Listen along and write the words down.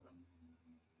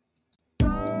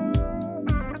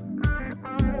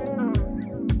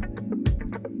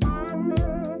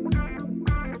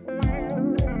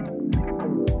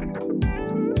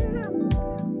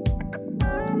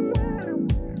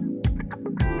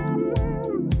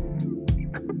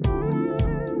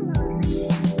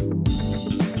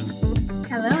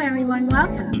and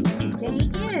welcome. Today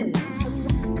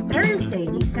is Thursday,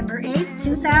 December 8th,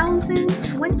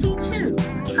 2022.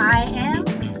 I am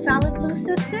Solid Blue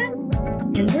Sister,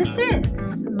 and this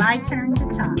is My Turn to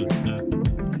Talk.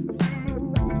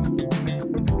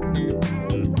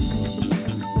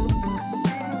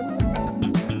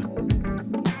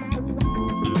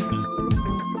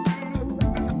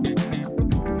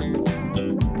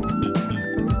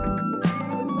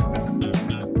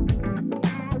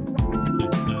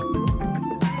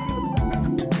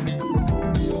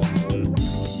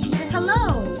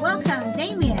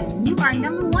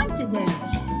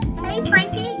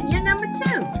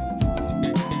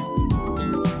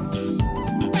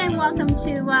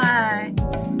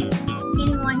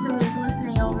 Anyone who is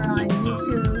listening over on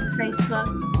YouTube, Facebook,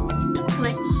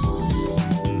 Twitch,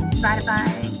 Spotify,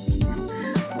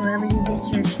 wherever you get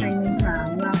your streaming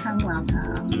from, welcome.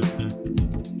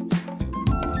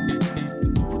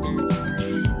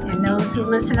 And those who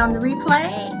listen on the replay,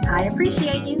 I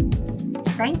appreciate you.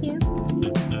 Thank you.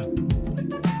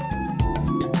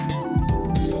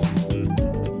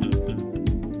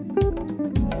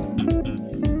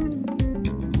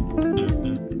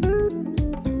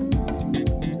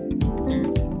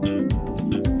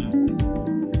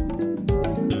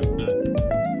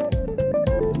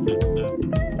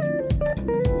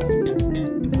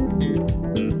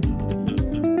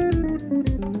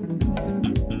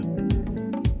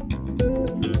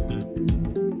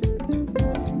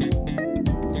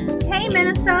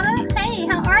 Minnesota. Hey,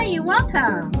 how are you?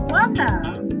 Welcome.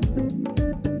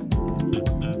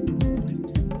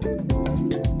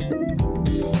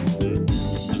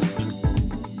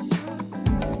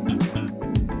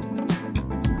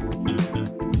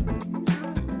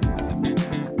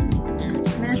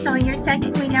 Minnesota, you're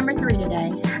technically number 3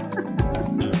 today.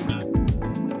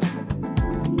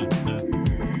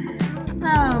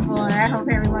 Oh boy, I hope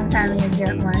everyone's having a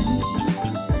good one.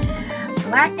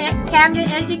 Black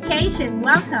Cabinet Education,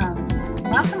 welcome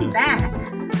back.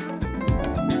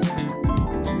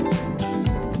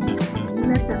 You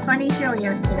missed a funny show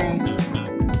yesterday.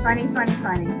 Funny. I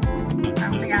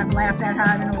don't think I've laughed that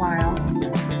hard in a while.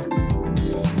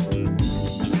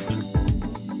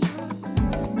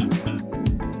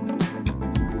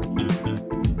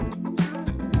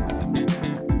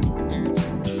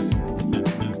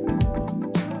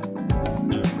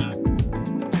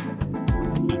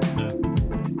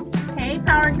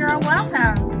 Power Girl,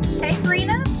 welcome. Hey,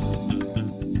 Brina.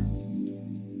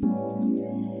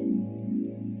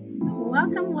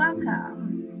 Welcome.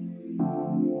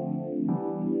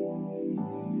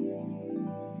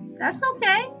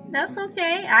 That's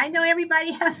okay. I know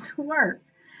everybody has to work.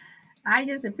 I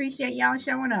just appreciate y'all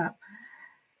showing up.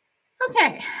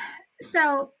 Okay,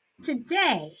 so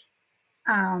today,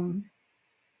 I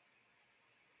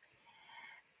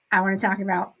want to talk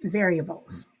about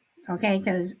variables. Okay,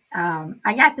 because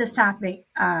I got this topic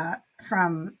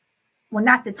from, well,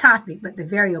 not the topic, but the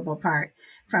variable part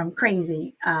from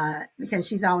Crazy, because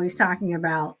she's always talking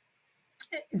about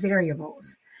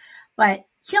variables. But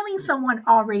killing someone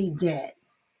already dead.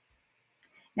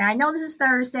 Now, I know this is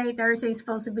Thursday. Thursday is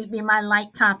supposed to be my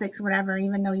light topics, whatever,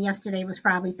 even though yesterday was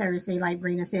probably Thursday, like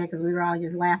Brina said, because we were all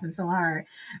just laughing so hard.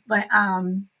 But,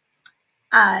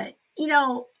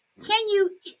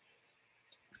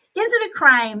 is it a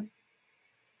crime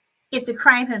if the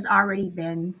crime has already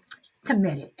been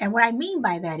committed? And what I mean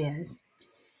by that is,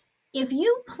 if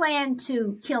you plan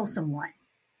to kill someone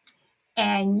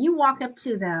and you walk up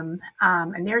to them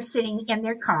and they're sitting in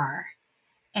their car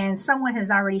and someone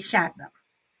has already shot them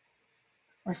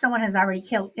or someone has already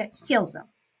killed them,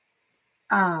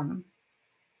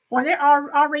 or they're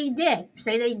already dead,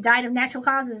 say they died of natural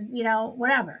causes,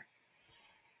 whatever.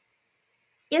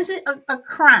 Is it a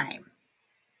crime?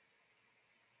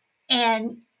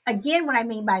 And again, what I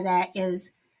mean by that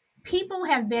is people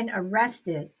have been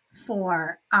arrested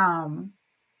for,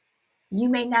 you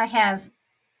may not have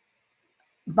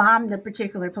bombed a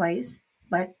particular place,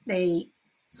 but they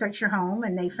searched your home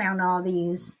and they found all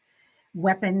these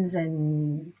weapons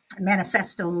and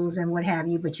manifestos and what have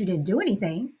you, but you didn't do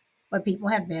anything, but people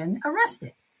have been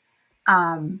arrested.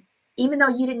 Even though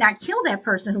you did not kill that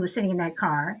person who was sitting in that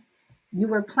car, you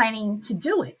were planning to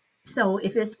do it. So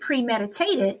if it's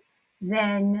premeditated,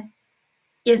 then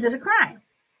is it a crime?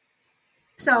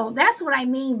 So that's what I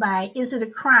mean by, is it a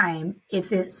crime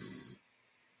if the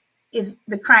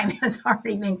crime has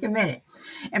already been committed?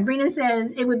 And Brina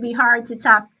says it would be hard to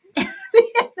top the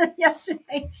end of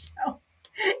yesterday's show.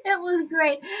 It was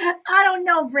great. I don't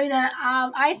know, Brina.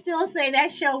 I still say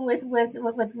that show with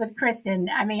Kristen.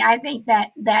 I mean, I think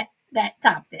that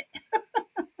topped it.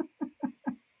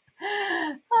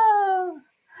 Oh.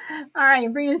 All right.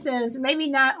 Brina says maybe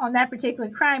not on that particular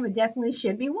crime, but definitely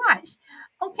should be watched.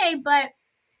 Okay, but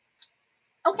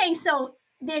okay, so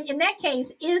then in that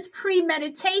case, is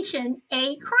premeditation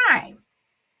a crime?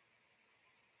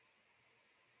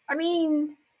 I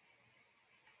mean,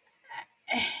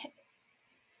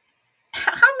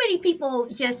 how many people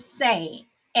just say,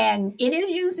 and it is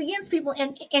used against people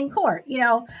in court,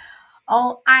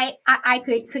 oh, I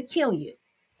could kill you.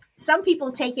 Some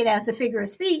people take it as a figure of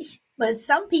speech, but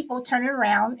some people turn it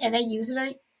around and they use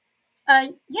it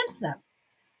against them.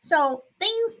 So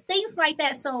things like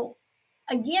that. So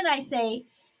again, I say,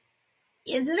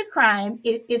 is it a crime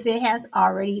if it has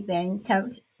already been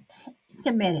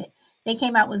committed? They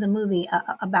came out with a movie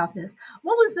about this.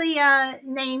 What was the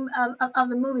name of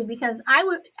the movie? Because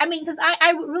because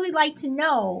I would really like to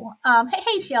know.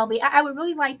 Hey, Shelby, I would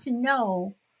really like to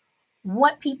know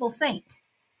what people think.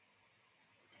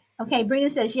 Okay, Brina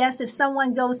says yes. If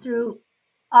someone goes through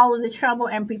all of the trouble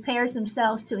and prepares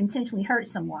themselves to intentionally hurt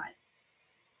someone,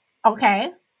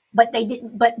 okay, but they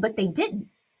didn't. But they didn't.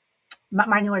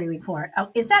 Minority Report. Oh,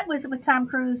 is that was it with Tom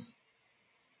Cruise?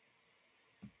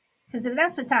 Because if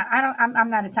that's the time, I don't. I'm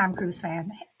not a Tom Cruise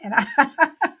fan, and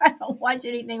I don't watch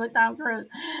anything with Tom Cruise.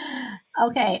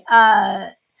 Okay.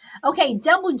 Okay.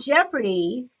 Double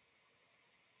Jeopardy.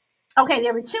 Okay,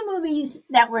 there were two movies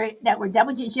that were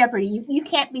Double Jeopardy. You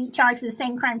can't be charged for the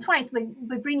same crime twice, but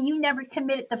Brina, you never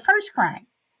committed the first crime.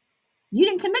 You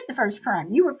didn't commit the first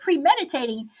crime. You were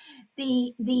premeditating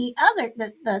the other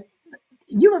the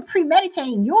you were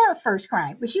premeditating your first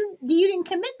crime, but you didn't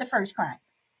commit the first crime.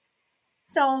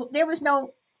 So there was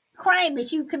no crime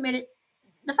that you committed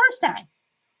the first time.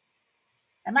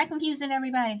 Am I confusing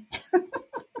everybody? I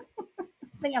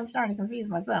think I'm starting to confuse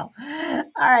myself. All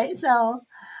right, so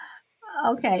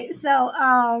okay, so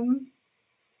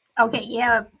okay,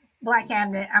 yeah, Black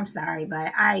Cabinet. I'm sorry,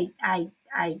 but I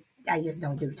just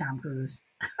don't do Tom Cruise.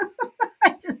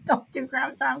 I just don't do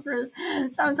Tom Cruise.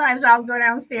 Sometimes I'll go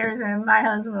downstairs and my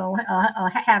husband will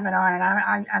have it on,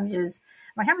 and I'm just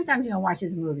like, how many times you gonna watch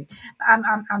this movie?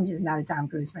 I'm just not a Tom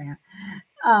Cruise fan.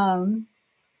 Um,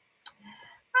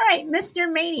 all right,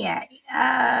 Mr. Maniac,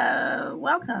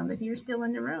 welcome if you're still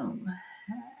in the room.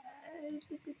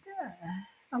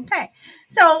 Okay,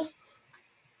 so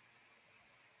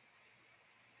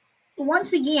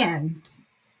once again,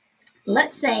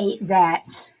 let's say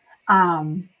that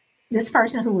um, this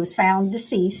person who was found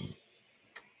deceased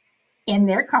in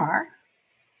their car,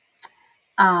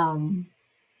 um,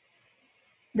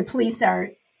 the police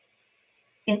are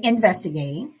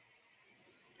investigating,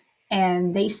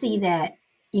 and they see that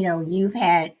you've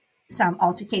had some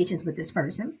altercations with this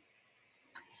person,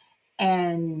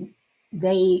 and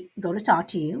they go to talk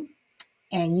to you,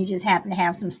 and you just happen to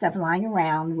have some stuff lying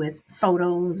around with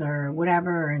photos or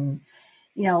whatever, and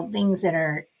things that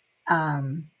are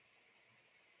um,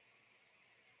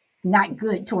 not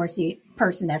good towards the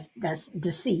person that's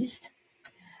deceased,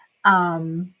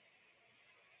 um,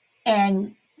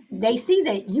 and they see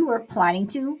that you were plotting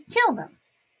to kill them,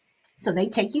 so they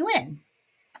take you in,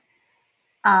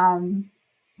 um,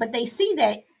 but they see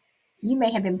that you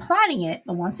may have been plotting it,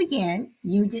 but once again,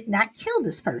 you did not kill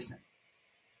this person.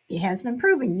 It has been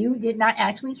proven you did not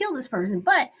actually kill this person,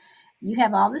 but you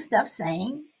have all this stuff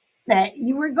saying that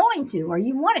you were going to, or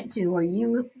you wanted to, or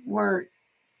you were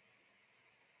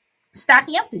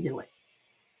stocking up to do it.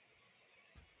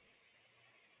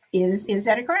 Is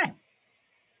that a crime?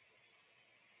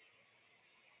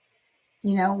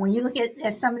 When you look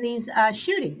at some of these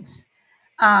shootings,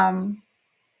 um,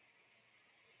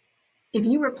 if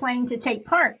you were planning to take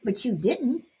part, but you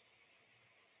didn't,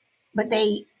 but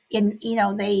they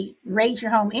raid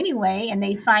your home anyway, and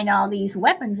they find all these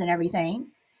weapons and everything,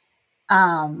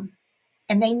 um,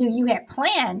 and they knew you had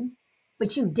planned,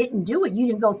 but you didn't do it. You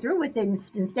didn't go through with it.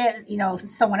 Instead,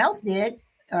 someone else did,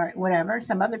 or whatever.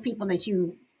 Some other people that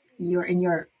you're in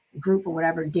your group or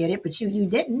whatever did it, but you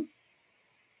didn't.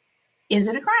 Is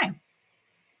it a crime?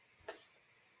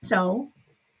 So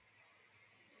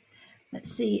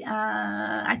let's see.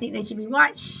 I think they should be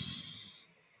watched.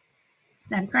 It's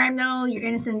not a crime, no. You're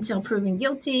innocent until proven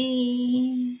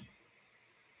guilty.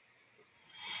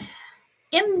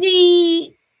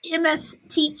 MD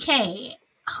MSTK.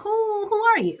 Who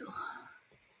are you?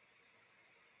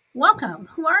 Welcome.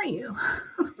 Who are you?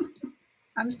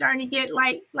 I'm starting to get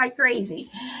like crazy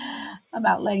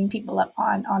about letting people up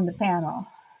on the panel.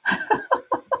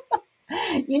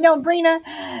 Brina,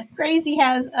 crazy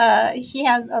has she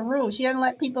has a rule. She doesn't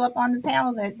let people up on the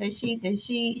panel that she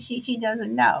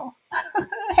doesn't know.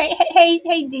 Hey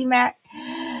DMAC.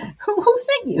 Who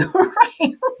sent you?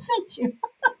 Right? Who sent you?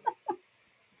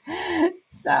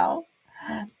 So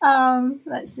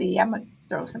Let's see. I'm gonna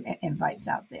throw some invites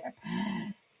out there.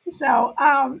 So,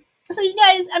 so you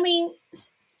guys, I mean,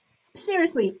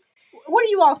 seriously, what do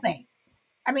you all think?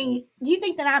 I mean, do you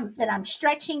think that I'm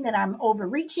stretching, that I'm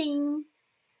overreaching?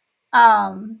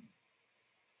 Um,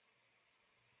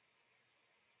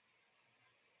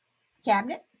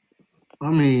 Cabinet. I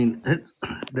mean, it's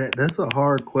that's a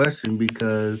hard question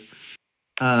because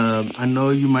I know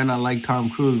you might not like Tom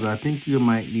Cruise, but I think you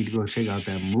might need to go check out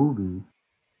that movie.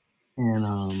 And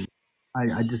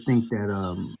I just think that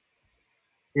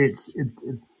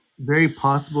it's very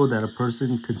possible that a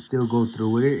person could still go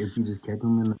through with it if you just catch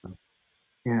them in the.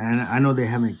 And I know they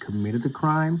haven't committed the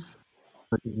crime,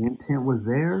 but the intent was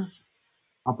there.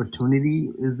 Opportunity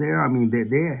is there. I mean,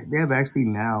 they have actually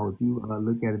now, if you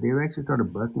look at it, they've actually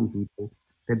started busting people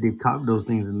that they've caught those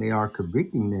things, and they are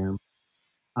convicting them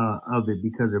of it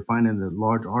because they're finding the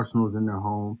large arsenals in their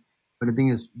home. But the thing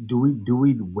is, do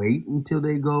we wait until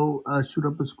they go shoot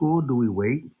up a school? Do we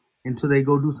wait until they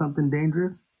go do something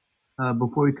dangerous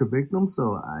before we convict them?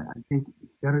 So I think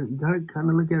you gotta kind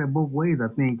of look at it both ways. I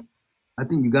think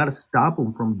you gotta stop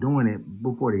them from doing it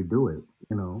before they do it.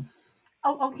 You know.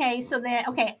 Oh, okay. So then,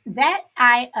 okay, that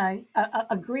I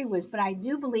agree with, but I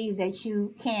do believe that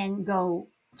you can go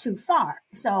too far.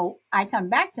 So I come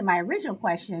back to my original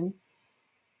question: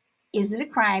 is it a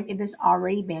crime if it's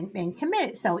already been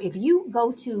committed? So if you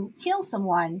go to kill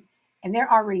someone and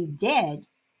they're already dead,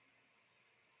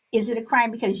 is it a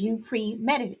crime because you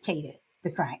premeditated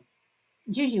the crime?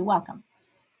 Juju, welcome.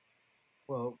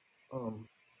 Well,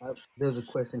 there's a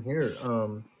question here.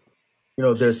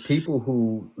 There's people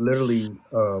who literally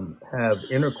have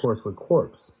intercourse with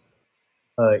corpse.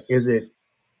 Is it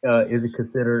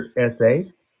considered SA?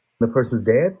 The person's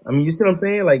dead. I mean, you see what I'm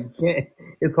saying? Like, can't,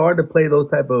 it's hard to play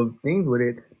those type of things with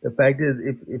it. The fact is,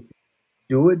 if you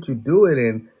do it, you do it,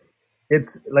 and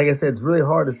it's like I said, it's really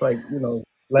hard. It's like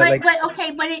like But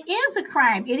okay, but it is a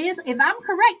crime. It is, if I'm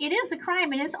correct, it is a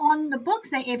crime, and it's on the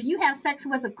books that if you have sex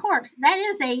with a corpse, that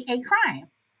is a crime.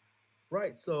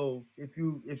 right. So if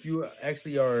you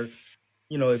actually are,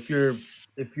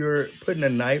 if you're putting a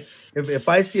knife, if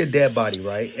I see a dead body,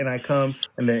 right, and I come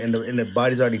and the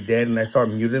body's already dead, and I start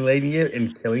mutilating it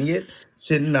and killing it,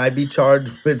 shouldn't I be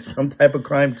charged with some type of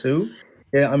crime too?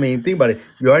 Yeah, I mean, think about it.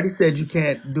 You already said you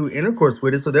can't do intercourse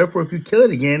with it, so therefore, if you kill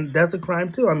it again, that's a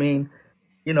crime too. I mean,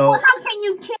 you Well, know, how can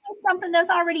you kill something that's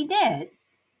already dead?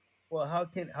 well, how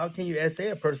can you essay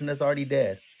a person that's already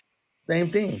dead?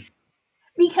 Same thing.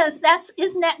 Because that's,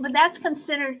 isn't that, but that's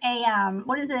considered a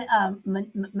what is it,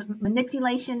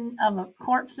 manipulation of a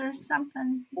corpse or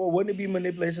something? Well, wouldn't it be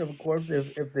manipulation of a corpse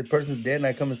if the person's dead and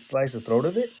I come and slice the throat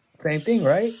of it? Same thing,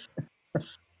 right?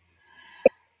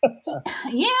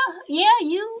 Yeah,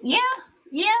 yeah,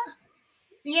 yeah,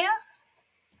 yeah.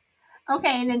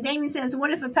 Okay, and then Damien says,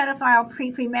 what if a pedophile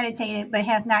premeditated but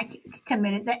has not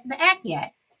committed the act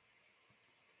yet?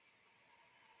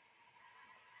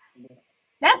 Yes.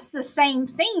 That's the same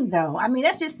thing, though. I mean,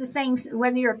 that's just the same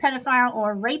whether you're a pedophile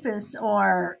or a rapist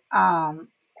or,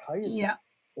 How you you know,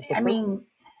 if a I person mean,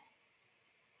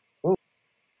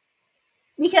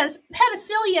 because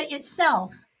pedophilia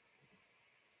itself.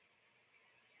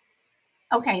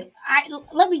 Okay,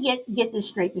 let me get this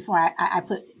straight before I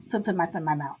put my foot in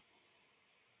my mouth.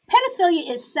 Pedophilia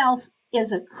itself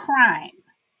is a crime,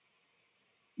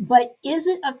 but is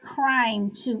it a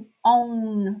crime to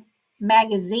own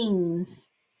magazines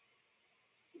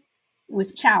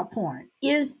with child porn?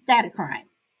 Is that a crime?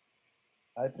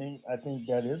 I think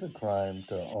that is a crime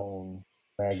to own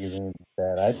magazines like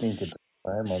that. I think it's a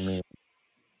crime. I mean,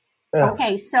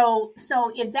 Okay, so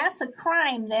if that's a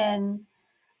crime, then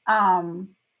um,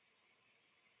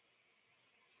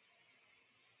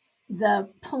 the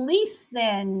police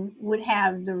then would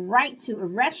have the right to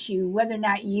arrest you whether or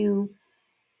not you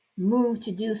move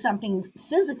to do something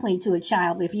physically to a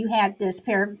child. But if you had this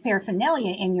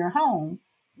paraphernalia in your home,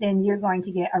 then you're going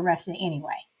to get arrested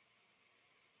anyway.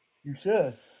 you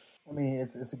should. I mean,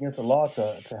 it's against the law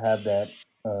to have that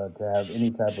to have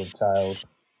any type of child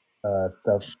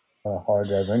stuff, hard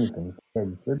drive or anything. So yeah,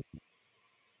 you should.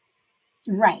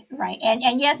 Right, right,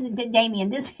 and yes, Damien,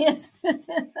 this is, this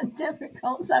is a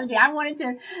difficult subject. I wanted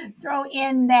to throw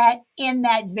in that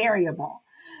variable.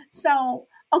 So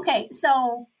okay,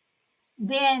 so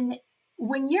then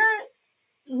when you're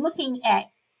looking at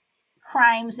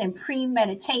crimes and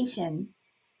premeditation,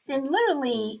 then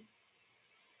literally,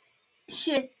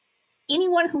 should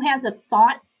anyone who has a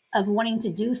thought of wanting to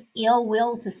do ill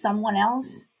will to someone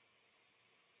else,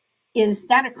 is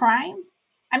that a crime?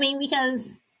 I mean,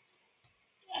 because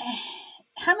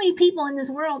how many people in this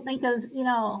world think of,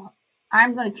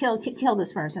 I'm going to kill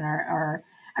this person, or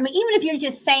I mean, even if you're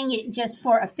just saying it just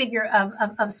for a figure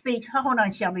of speech. Hold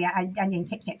on, Shelby. I didn't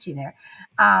catch you there.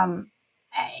 Um,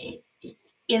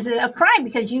 is it a crime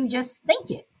because you just think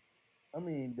it? I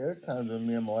mean, there's times when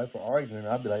me and my wife are arguing, and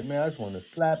I'll be like, "Man, I just want to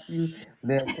slap you." And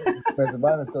then domestic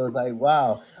violence. So it's like,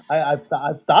 wow, I've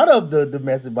thought of the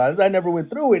domestic violence. I never went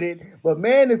through with it, but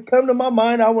man, it's come to my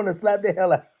mind. I want to slap the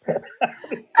hell out. I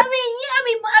mean,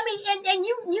 yeah, and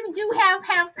you do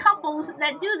have couples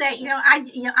that do that.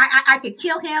 I could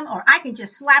kill him, or I could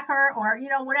just slap her, or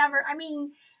whatever. I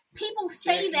mean, people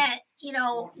say that.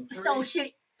 So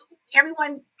should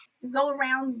everyone go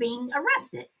around being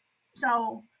arrested?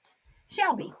 So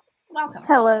Shelby, welcome.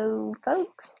 Hello,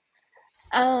 folks.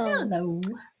 Um, Hello.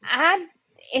 I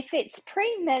if it's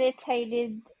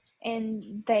premeditated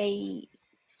and they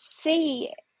see,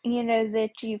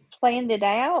 that you've planned it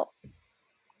out,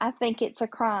 I think it's a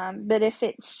crime. But if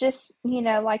it's just,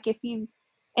 like if you've,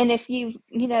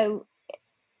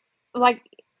 like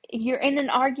you're in an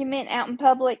argument out in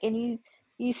public and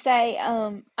you say,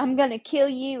 I'm gonna kill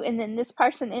you, and then this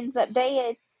person ends up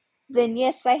dead, then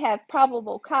yes, they have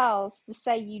probable cause to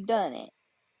say you done it.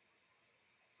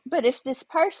 But if this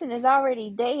person is already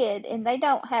dead and they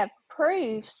don't have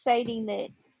proof stating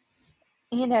that,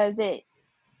 that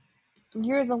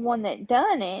you're the one that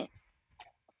done it,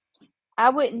 I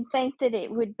wouldn't think that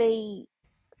it would be,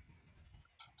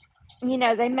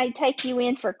 they may take you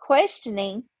in for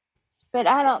questioning, but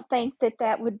I don't think that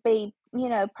that would be,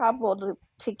 probable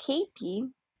to keep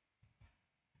you.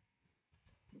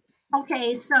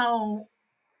 Okay, so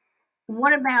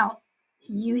what about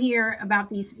you hear about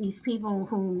these people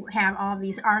who have all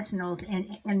these arsenals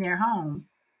in their home,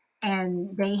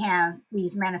 and they have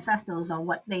these manifestos on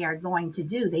what they are going to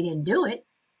do. They didn't do it,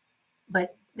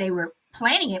 but they were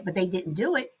planning it, but they didn't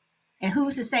do it. And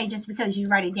who's to say just because you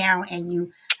write it down and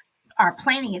you are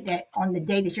planning it that on the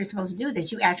day that you're supposed to do it,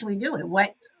 that you actually do it?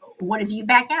 What if you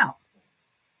back out?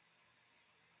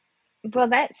 Well,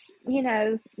 that's,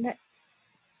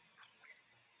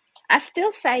 I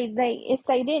still say if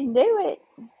they didn't do it,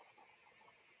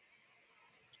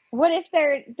 what if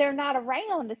they're not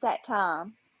around at that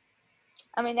time?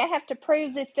 I mean, they have to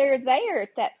prove that they're there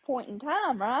at that point in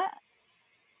time, right?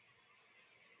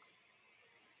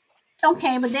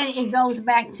 Okay, but then it goes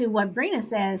back to what Brina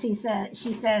says. She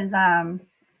says,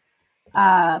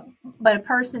 but a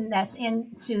person that's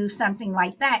into something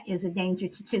like that is a danger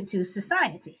to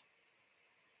society.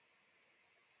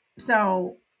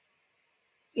 So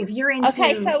if you're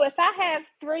Okay, into so if I have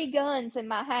 3 guns in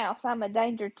my house, I'm a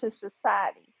danger to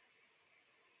society.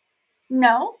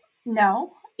 no,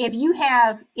 no, if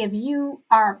you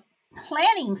are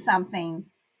planning something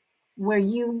where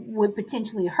you would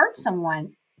potentially hurt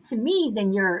someone, to me,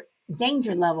 then your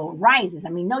danger level rises. I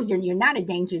mean, no, you're not a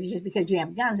danger just because you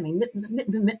have guns. I mean,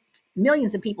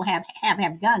 millions of people have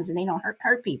guns and they don't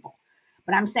hurt people.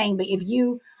 But I'm saying, but if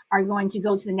you are going to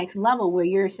go to the next level where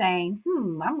you're saying,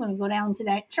 I'm going to go down to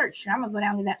that church, or I'm going to go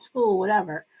down to that school,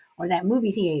 whatever, or that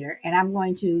movie theater, and I'm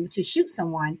going to shoot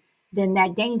someone, then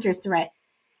that danger threat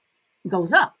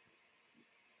goes up.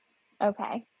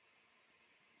 Okay.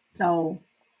 So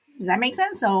does that make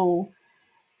sense?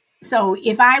 So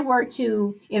if I were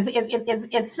to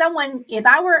if someone if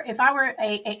I were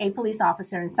a police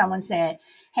officer and someone said,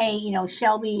 hey,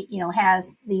 Shelby,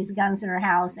 has these guns in her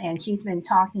house and she's been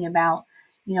talking about,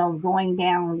 going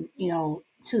down,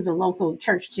 to the local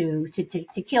church to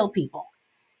kill people,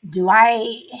 do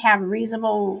I have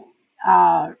reasonable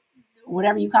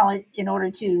whatever you call it in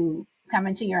order to come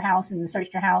into your house and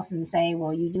search your house and say,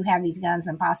 well, you do have these guns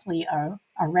and possibly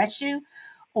arrest you?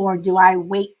 Or do I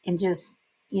wait and just,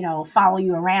 follow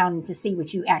you around to see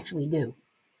what you actually do?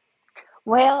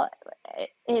 Well,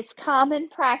 it's common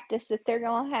practice that they're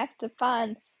going to have to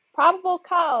find probable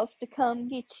cause to come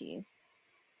get you.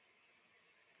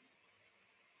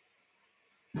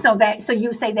 So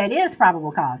you say that is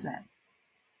probable cause then?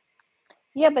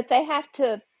 Yeah, but they have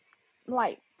to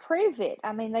like prove it.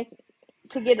 I mean, they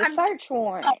to get a I'm, search okay,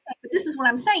 warrant. but this is what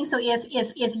I'm saying. So if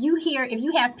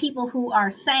you have people who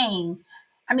are saying,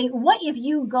 I mean, what if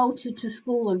you go to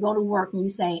school or go to work and you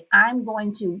say, I'm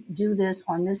going to do this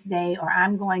on this day, or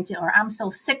I'm so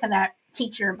sick of that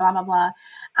teacher, blah blah blah.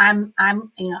 I'm going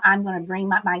to bring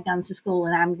my guns to school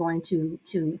and I'm going to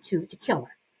kill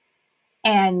her.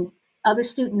 And other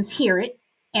students hear it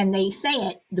and they say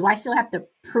it. Do I still have to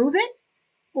prove it?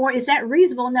 Or is that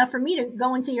reasonable enough for me to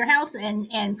go into your house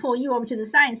and pull you over to the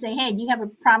side and say, hey, do you have a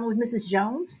problem with Mrs.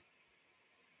 Jones?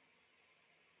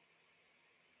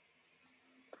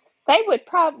 They would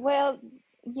probably, well,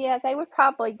 yeah, they would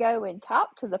probably go and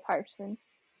talk to the person.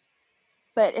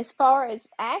 But as far as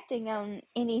acting on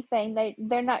anything,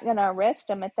 they're not going to arrest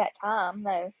them at that time,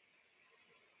 though.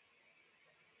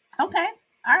 Okay.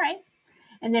 All right.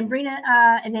 And then Brina,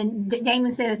 and then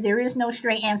Damon says there is no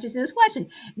straight answer to this question.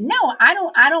 No, I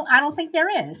don't think there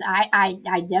is. I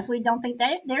definitely don't think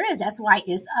that there is. That's why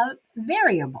it's a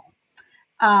variable.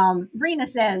 Brina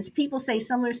says people say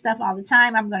similar stuff all the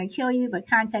time. I'm going to kill you, but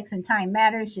context and time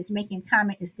matters. Just making a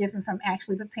comment is different from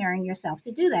actually preparing yourself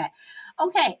to do that.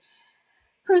 Okay,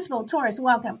 Crucible Taurus,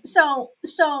 welcome. So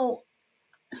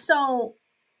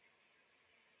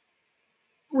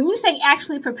when you say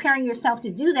actually preparing yourself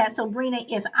to do that, so Brina,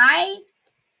 if I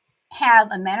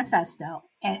have a manifesto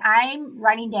and I'm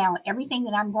writing down everything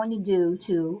that I'm going to do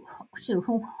to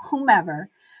whomever,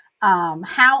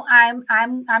 how I'm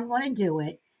going to do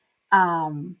it.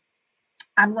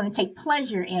 I'm going to take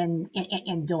pleasure in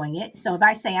doing it. So if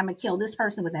I say I'm going to kill this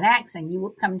person with an axe, and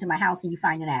you come into my house and you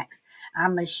find an axe,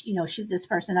 I'm going to shoot this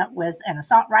person up with an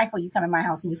assault rifle. You come in my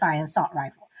house and you find an assault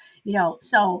rifle.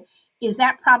 So is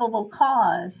that probable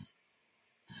cause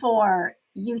for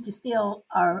you to still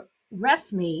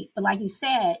arrest me? But like you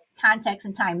said, context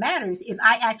and time matters. If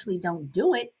I actually don't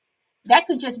do it, that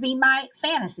could just be my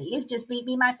fantasy. It's just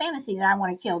be my fantasy that I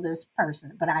want to kill this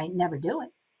person, but I never do it.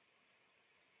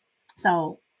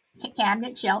 So,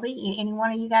 Cabinet, Shelby, any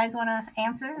one of you guys want to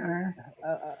answer? Or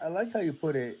I like how you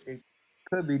put it. It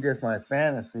could be just my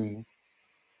fantasy,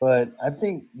 but I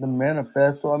think the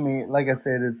manifesto. I mean, like I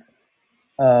said, it's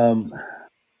um,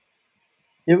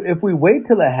 if we wait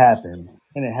till it happens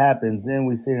and it happens, then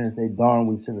we sit here and say, "Darn,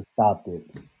 we should have stopped it."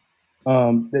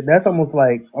 That's almost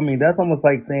like, I mean, that's almost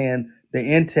like saying the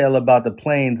intel about the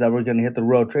planes that were going to hit the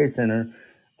World Trade Center.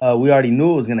 We already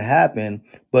knew it was going to happen,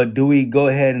 but do we go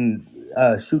ahead and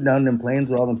shoot down them planes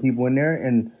with all them people in there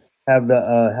and have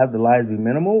the lives be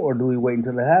minimal, or do we wait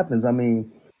until it happens? I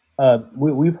mean,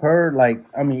 we've heard, like,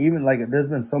 I mean, even like there's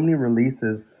been so many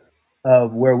releases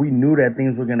of where we knew that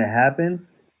things were going to happen,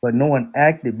 but no one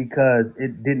acted because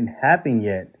it didn't happen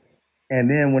yet. And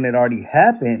then when it already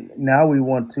happened, now we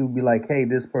want to be like, hey,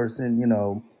 this person,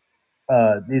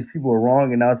 these people are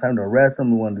wrong, and now it's time to arrest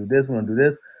them. We want to do this, we want to do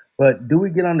this. But do we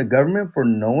get on the government for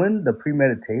knowing the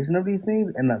premeditation of these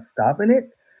things and not stopping it?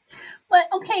 but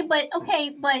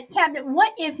Captain,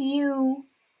 what if you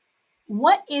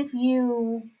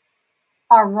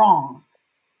are wrong?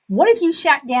 What if you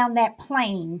shot down that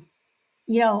plane,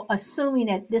 assuming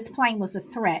that this plane was a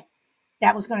threat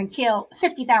that was going to kill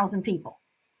 50,000 people,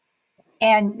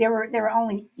 and there were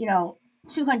only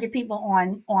 200 people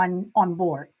on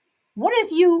board? What if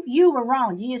you were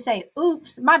wrong? Do you say,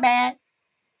 "Oops, my bad"?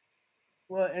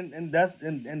 Well, and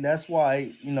that's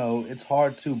why it's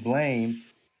hard to blame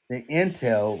the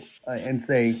intel and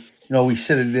say we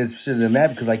should have this, should have done that,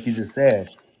 because like you just said,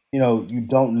 you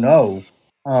don't know.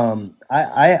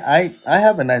 I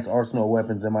have a nice arsenal of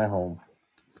weapons in my home.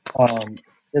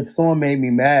 If someone made me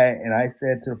mad and I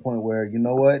said to the point where, you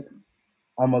know what,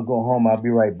 I'm gonna go home, I'll be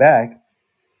right back.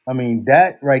 I mean,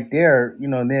 that right there,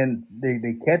 and then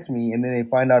they catch me, and then they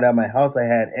find out at my house I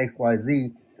had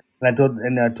XYZ,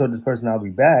 and I told this person I'll be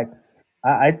back.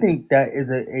 I think that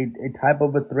is a type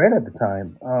of a threat at the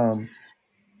time.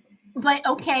 But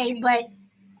okay, but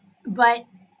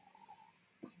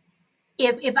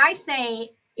if I say,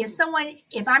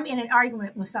 if I'm in an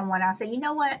argument with someone, I'll say, you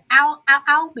know what,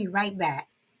 I'll be right back.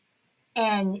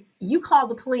 And you call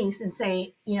the police and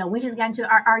say, we just got into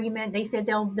our argument. They said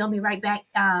they'll be right back.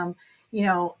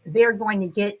 They're going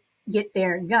to get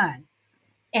their gun.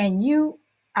 And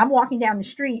I'm walking down the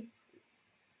street,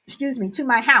 excuse me, to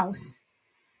my house.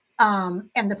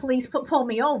 And the police pull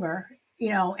me over,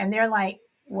 and they're like,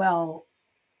 well,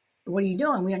 what are you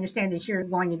doing? We understand that you're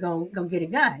going to go get a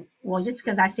gun. Well, just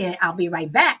because I said I'll be right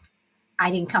back,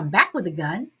 I didn't come back with a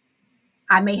gun.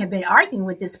 I may have been arguing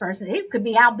with this person. It could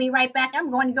be I'll be right back. I'm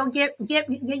going to go get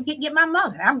my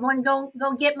mother. I'm going to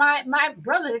go get my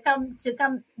brother to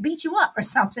come beat you up or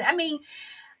something. I mean,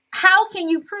 how can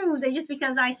you prove that just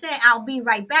because I said I'll be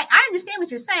right back? I understand what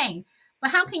you're saying,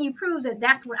 but how can you prove that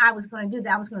that's what I was going to do?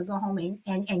 That I was going to go home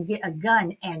and get a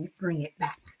gun and bring it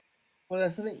back? Well,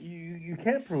 that's the thing. You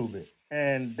can't prove it,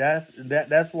 and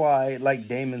that's why, like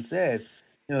Damon said,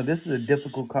 this is a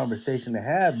difficult conversation to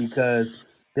have because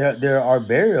there are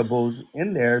variables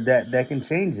in there that can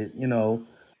change it.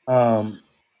 Um,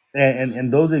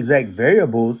 and those exact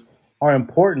variables are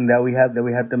important that we have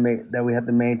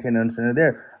to maintain and understand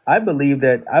there. I believe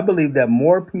that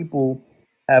more people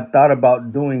have thought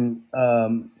about doing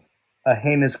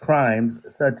heinous crimes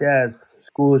such as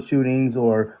school shootings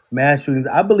or mass shootings.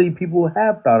 I believe people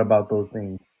have thought about those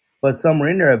things, but somewhere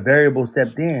in there, a variable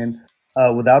stepped in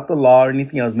without the law or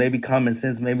anything else, maybe common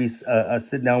sense, maybe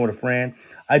sit down with a friend.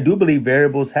 I do believe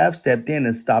variables have stepped in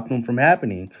and stopped them from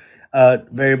happening.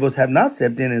 Variables have not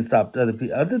stepped in and stopped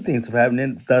other things from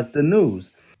happening. Thus, the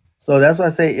news. So that's why I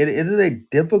say it is a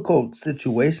difficult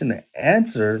situation to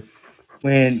answer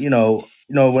when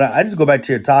when I just go back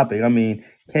to your topic. I mean,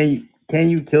 can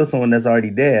you kill someone that's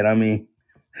already dead? I mean,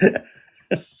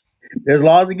 there's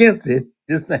laws against it.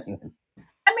 Just saying.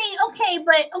 I mean,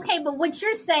 okay, but what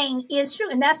you're saying is true,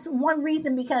 and that's one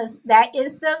reason because that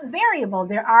is the variable.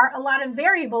 There are a lot of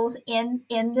variables in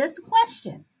this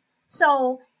question,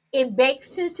 so it begs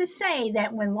to say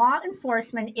that when law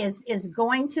enforcement is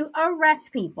going to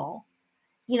arrest people,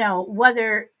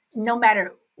 whether no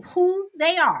matter who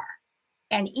they are,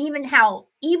 and even how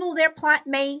evil their plot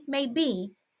may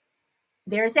be,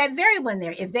 there's that variable in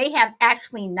there. If they have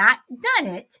actually not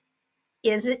done it,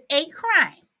 is it a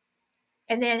crime?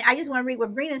 And then I just want to read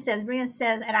what Brina says. Brina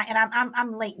says,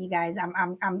 I'm late, you guys.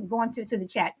 I'm going through the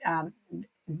chat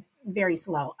very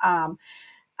slow.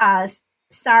 Uh,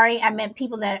 Sorry, I meant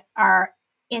people that are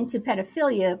into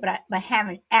pedophilia, but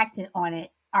haven't acted on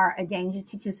it are a danger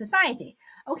to society.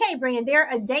 Okay, Brina, they're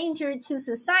a danger to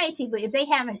society, but if they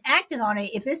haven't acted on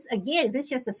it, if it's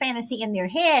just a fantasy in their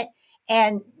head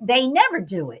and they never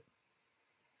do it,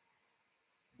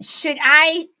 should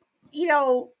I,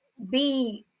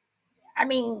 be? I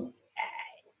mean,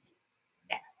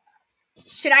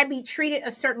 should I be treated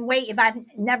a certain way if I've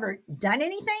never done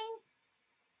anything?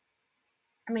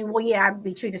 I mean, well, yeah, I'd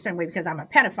be treated a certain way because I'm a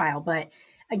pedophile. But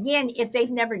again, if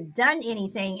they've never done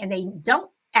anything and they don't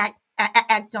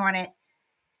act on it,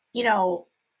 you know,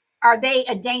 are they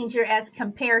a danger as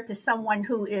compared to someone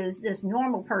who is this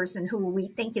normal person who we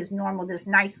think is normal, this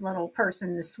nice little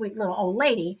person, this sweet little old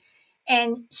lady,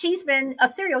 and she's been a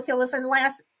serial killer for the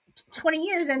last 20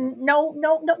 years and no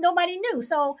nobody knew.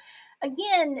 So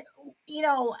again, you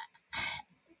know,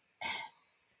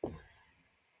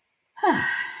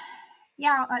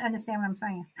 y'all understand what I'm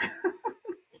saying.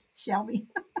 Shelby,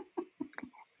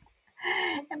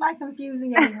 am I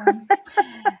confusing anyone?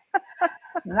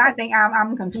 I think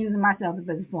I'm confusing myself at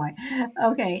this point.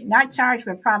 Okay, not charged,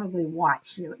 but probably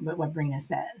watch what Brina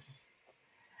says.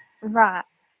 Right.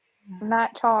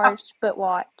 Not Oh, charged, but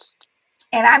watched.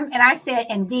 and I said,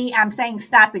 and D, I'm saying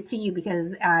stop it to you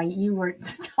because you were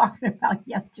talking about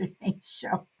yesterday's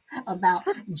show about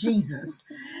Jesus.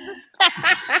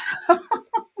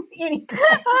 Anyway,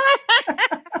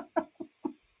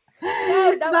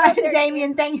 No, don't go but there,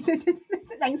 Damien, Ken.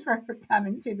 thanks for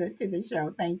coming to the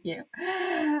show. Thank you.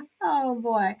 Oh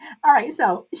boy. All right,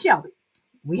 so Shelby,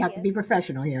 we have to Yes. be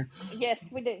professional here. Yes,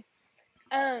 we do.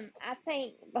 I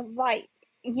think like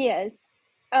yes.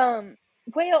 Um,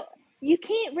 well, you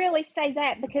can't really say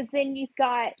that because then you've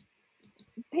got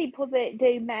people that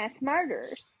do mass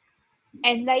murders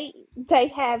and they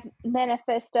have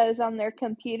manifestos on their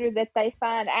computer that they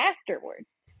find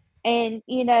afterwards. And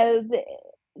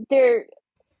they're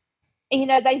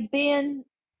they've been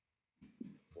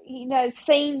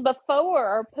seen before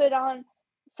or put on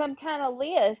some kind of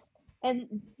list, and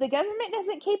the government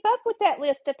doesn't keep up with that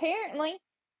list apparently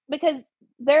because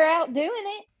they're out doing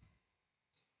it.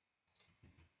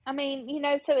 I mean,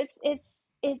 so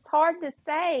it's hard to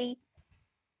say,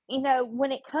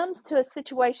 when it comes to a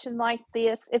situation like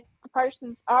this, if the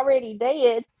person's already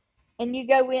dead and you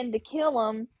go in to kill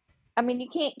them. I mean, you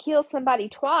can't kill somebody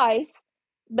twice,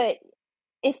 but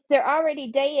if they're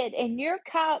already dead and you're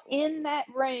caught in that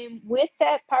room with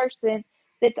that person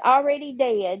that's already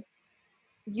dead,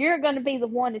 you're going to be the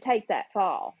one to take that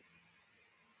fall.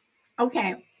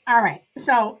 Okay. All right.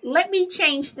 So let me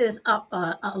change this up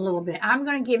a little bit. I'm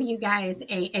going to give you guys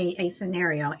a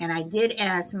scenario. And I did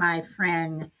ask my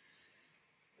friend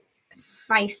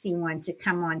Feisty One to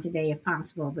come on today if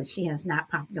possible, but she has not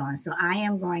popped on. So I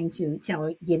am going to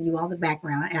give you all the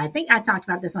background. And I think I talked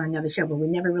about this on another show, but we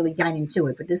never really got into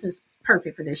it. But this is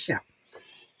perfect for this show.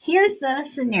 Here's the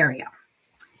scenario.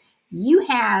 You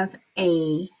have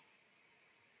a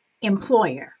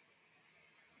employer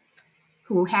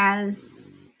who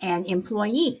has an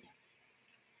employee.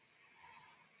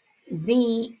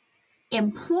 The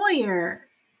employer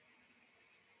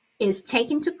is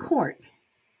taken to court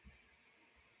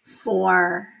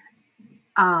for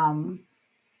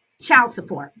child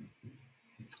support.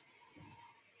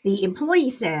 The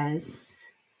employee says,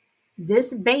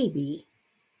 this baby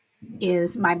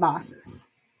is my boss's.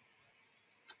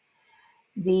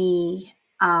 The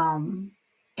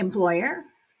employer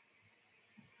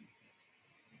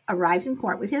arrives in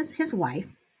court with his wife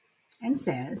and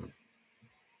says,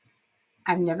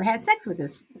 I've never had sex with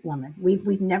this woman.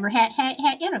 We've never had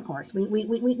intercourse. We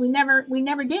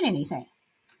never did anything.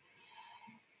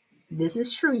 this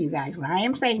is true, you guys. What I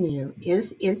am saying to you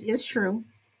is true.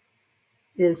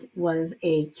 This was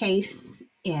a case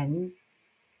in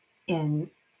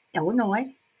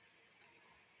Illinois.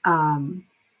 Um,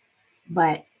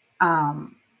 but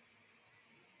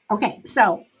okay,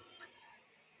 so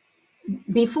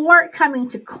before coming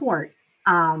to court,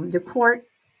 the court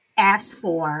asked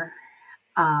for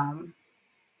um,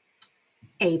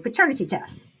 a paternity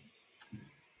test.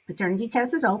 Paternity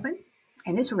test is open,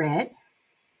 and it's read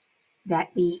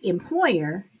that the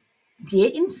employer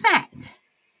did, in fact,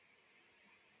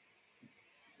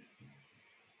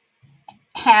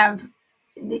 have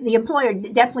the employer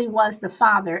definitely was the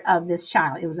father of this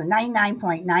child. It was a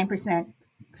 99.9%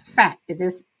 fact that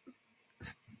this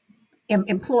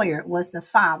employer was the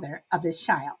father of this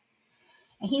child.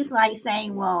 And he's like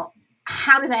saying, well,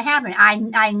 how did that happen?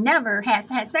 I never had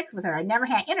sex with her. I never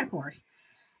had intercourse.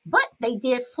 But they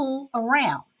did fool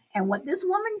around. And what this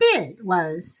woman did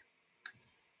was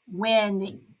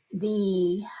when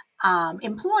the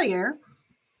employer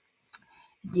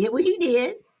did what he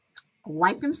did,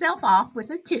 wiped himself off with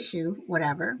a tissue,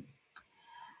 whatever,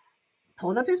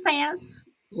 pulled up his pants,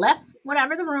 left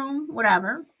whatever the room,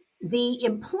 whatever, the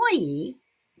employee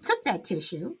took that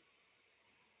tissue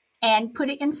and put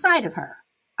it inside of her.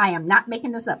 I am not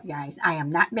making this up, guys. I am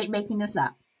not making this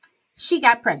up. She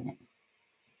got pregnant.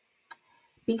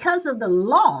 Because of the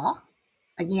law,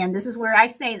 again, this is where I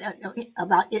say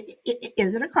about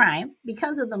is it a crime?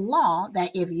 Because of the law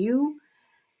that if you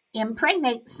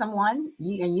impregnate someone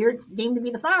and you're deemed to be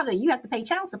the father, you have to pay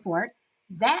child support.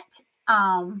 That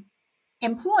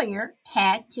employer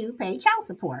had to pay child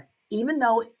support, even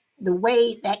though the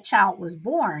way that child was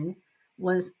born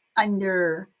was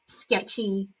under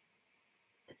sketchy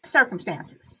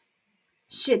circumstances.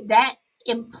 Should that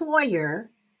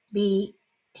employer be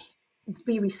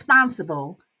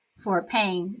responsible for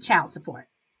paying child support?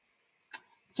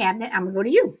 Cabinet, I'm gonna go to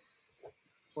you.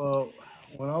 Well,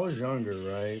 when I was younger,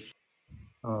 right,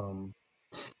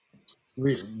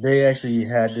 they actually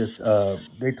had this.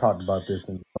 They talked about this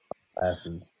in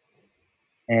classes,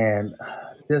 and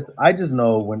I just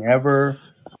know whenever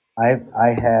I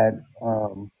had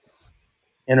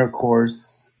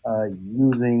intercourse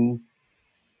using.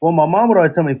 Well, my mom would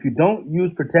always tell me if you don't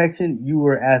use protection, you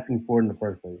were asking for it in the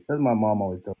first place. That's what my mom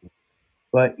always told me.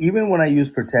 But even when I use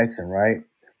protection, right?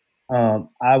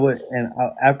 I would,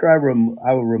 after I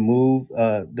would remove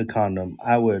the condom,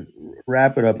 I would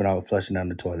wrap it up and I would flush it down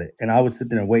the toilet, and I would sit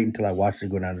there and wait until I watched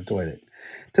it go down the toilet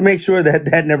to make sure that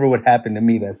that never would happen to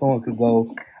me. That someone could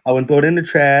go, I would throw it in the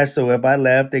trash, so if I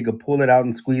left, they could pull it out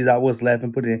and squeeze out what's left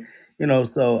and put it in.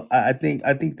 So I think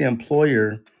the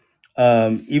employer,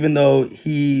 even though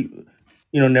he,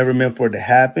 never meant for it to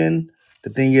happen. The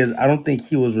thing is, I don't think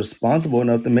he was responsible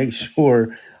enough to make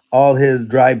sure all his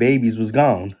dry babies was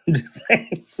gone. I'm just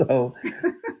saying. So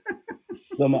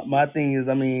my thing is,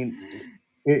 I mean,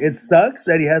 it sucks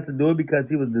that he has to do it because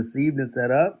he was deceived and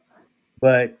set up.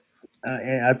 But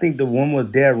and I think the woman was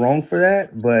dead wrong for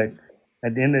that. But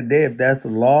at the end of the day, if that's the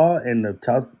law and the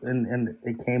child and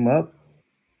it came up,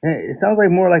 it sounds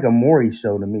like more like a Maury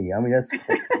show to me. I mean, that's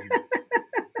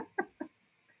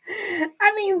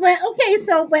I mean, but okay,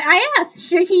 but I asked,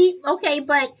 should he? Okay,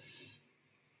 but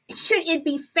should it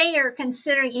be fair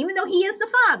considering, even though he is the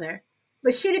father,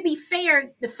 but should it be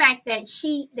fair the fact that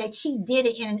she did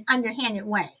it in an underhanded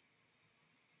way?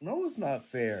 no, it's not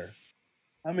fair.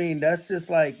 I mean, that's just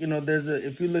like,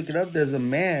 if you look it up, there's a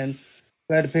man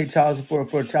who had to pay child support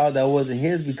for a child that wasn't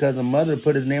his because a mother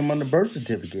put his name on the birth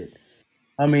certificate.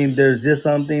 I mean, there's just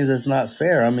some things that's not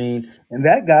fair. I mean, and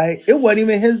that guy, it wasn't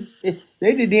even his.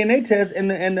 They did DNA test,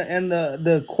 and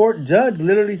the court judge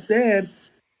literally said,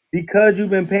 because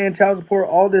you've been paying child support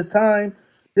all this time,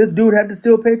 this dude had to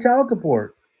still pay child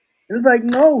support. It's like,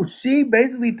 no, she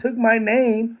basically took my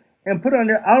name and put it on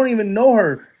there. I don't even know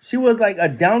her. She was like a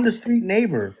down the street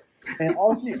neighbor. And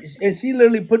she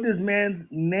literally put this man's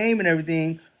name and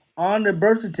everything on the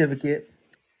birth certificate,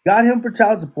 got him for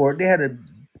child support. They had a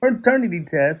paternity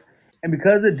test, and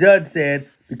because the judge said,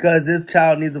 because this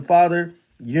child needs a father,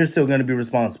 you're still gonna be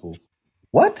responsible.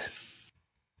 What?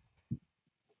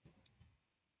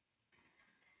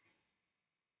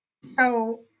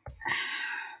 So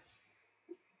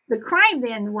the crime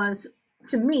then was,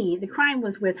 to me, the crime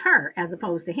was with her as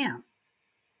opposed to him.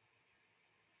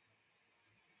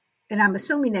 And I'm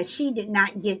assuming that she did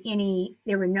not get any.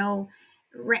 There were no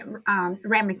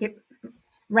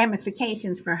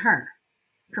ramifications for her.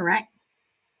 Correct?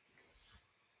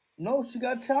 No, she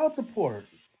got child support.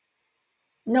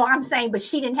 No, I'm saying, but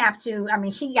she didn't have to. I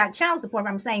mean, she got child support.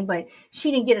 But I'm saying, but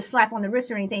she didn't get a slap on the wrist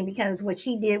or anything because what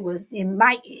she did was,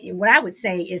 what I would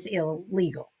say is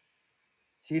illegal.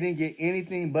 She didn't get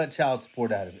anything but child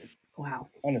support out of it. Wow.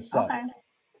 And it Okay. sucks.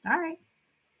 All right.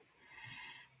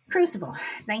 Crucible.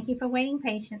 Thank you for waiting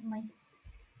patiently.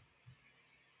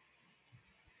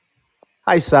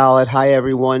 Hi, Solid. Hi,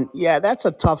 everyone. Yeah, that's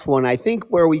a tough one. I think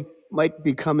where we might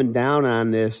be coming down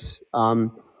on this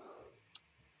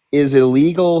is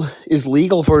legal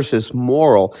versus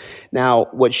moral. Now,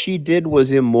 what she did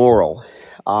was immoral.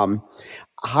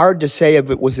 Hard to say if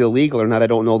it was illegal or not. I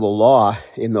don't know the law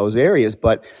in those areas,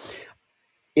 but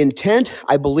intent,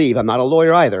 I believe. I'm not a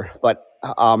lawyer either, but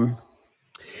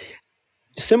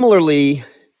similarly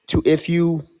to if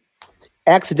you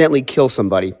accidentally kill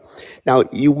somebody. Now,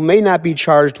 you may not be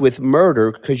charged with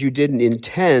murder because you didn't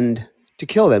intend to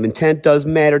kill them. Intent does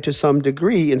matter to some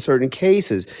degree in certain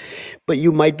cases, but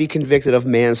you might be convicted of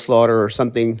manslaughter or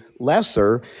something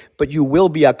lesser, but you will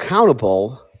be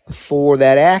accountable for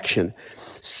that action.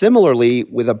 Similarly,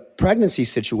 with a pregnancy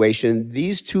situation,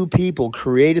 these two people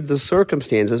created the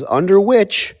circumstances under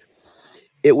which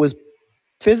it was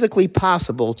physically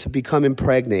possible to become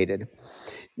impregnated.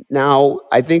 Now,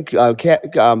 I think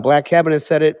Black Cabinet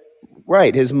said it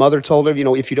right. His mother told her,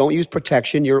 if you don't use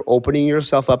protection, you're opening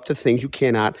yourself up to things you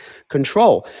cannot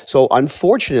control. So,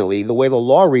 unfortunately, the way the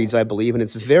law reads, I believe, and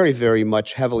it's very, very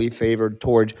much heavily favored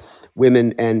toward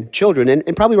women and children,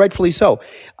 and probably rightfully so.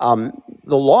 The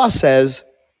law says,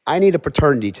 I need a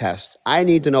paternity test. I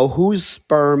need to know whose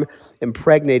sperm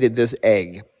impregnated this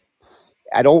egg.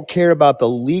 I don't care about the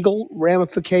legal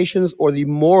ramifications or the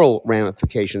moral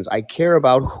ramifications. I care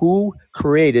about who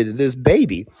created this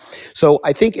baby. So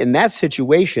I think in that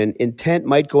situation, intent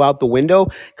might go out the window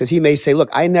because he may say, look,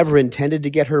 I never intended to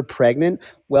get her pregnant.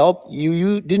 Well,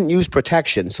 you didn't use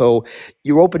protection. So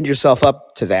you opened yourself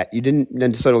up to that. You didn't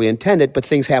necessarily intend it, but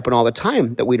things happen all the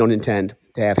time that we don't intend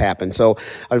to have happen. So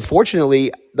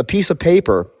unfortunately, the piece of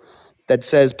paper that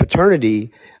says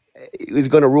paternity is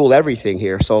going to rule everything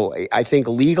here. So I think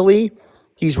legally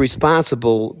he's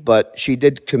responsible, but she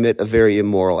did commit a very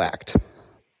immoral act.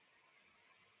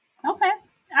 Okay.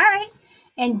 All right.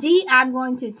 And D, I'm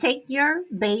going to take your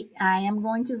bait. I am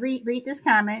going to read this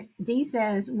comment. D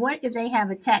says, what if they have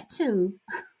a tattoo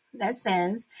that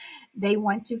says they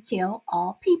want to kill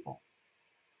all people?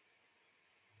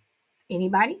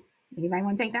 Anybody? Anybody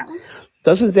want to take that one?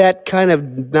 Doesn't that kind of,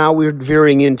 now we're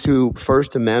veering into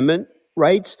First Amendment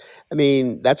rights? I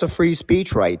mean, that's a free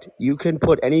speech right. You can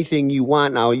put anything you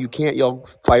want. Now, you can't yell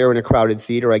fire in a crowded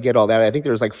theater. I get all that. I think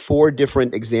there's like 4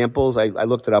 different examples. I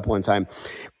looked it up one time.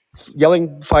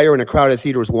 Yelling fire in a crowded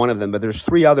theater is one of them, but there's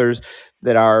 3 others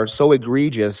that are so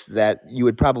egregious that you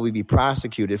would probably be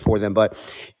prosecuted for them. But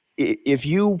if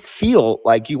you feel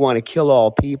like you want to kill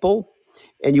all people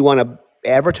and you want to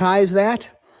advertise that,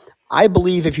 I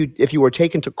believe if you were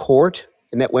taken to court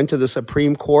and that went to the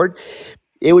Supreme Court,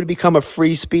 it would become a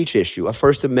free speech issue, a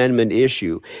First Amendment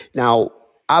issue. Now,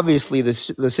 obviously, the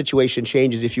situation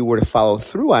changes if you were to follow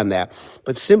through on that.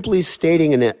 But simply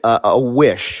stating a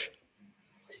wish,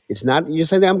 it's not you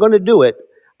saying I'm going to do it.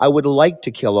 I would like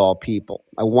to kill all people.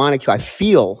 I want to kill. I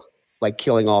feel like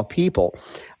killing all people.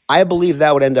 I believe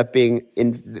that would end up being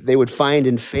they would find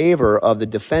in favor of the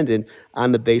defendant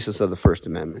on the basis of the First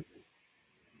Amendment.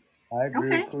 I agree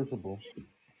Okay. with Crucible.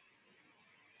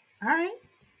 All right.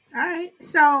 All right.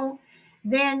 So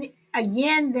then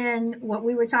again, then what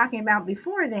we were talking about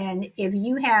before, then if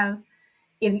you have,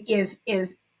 if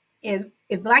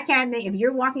Black Cabinet, if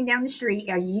you're walking down the street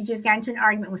or you just got into an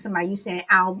argument with somebody, you said,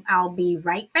 I'll be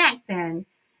right back, then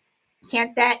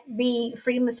can't that be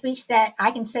freedom of speech that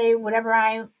I can say whatever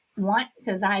I want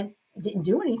because I didn't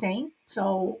do anything?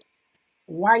 So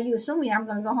why are you assuming I'm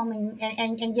going to go home and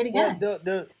get a Well,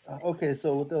 gun? okay.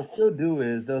 So what they'll still do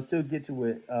is they'll still get you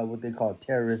with what they call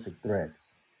terroristic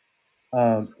threats.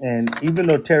 And even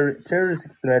though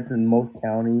terroristic threats in most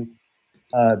counties,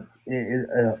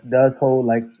 it does hold,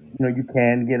 like, you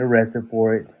can get arrested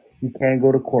for it, you can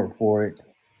go to court for it,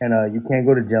 and you can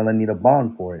go to jail and need a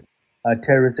bond for it.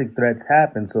 Terroristic threats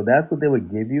happen, so that's what they would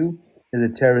give you is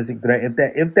a terroristic threat.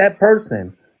 If that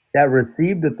person that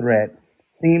received the threat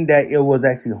seemed that it was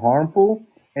actually harmful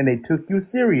and they took you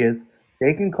serious,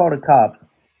 they can call the cops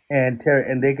and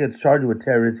they could charge you with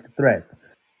terroristic threats.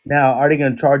 Now, are they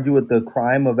going to charge you with the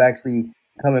crime of actually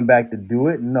coming back to do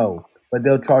it? No, but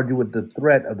they'll charge you with the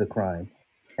threat of the crime,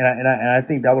 and I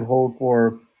think that would hold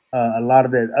for a lot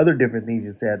of the other different things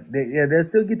you said. They'll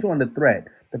still get you on the threat.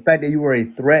 The fact that you were a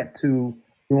threat to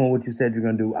doing what you said you're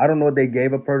going to do. I don't know what they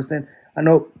gave a person. I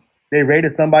know they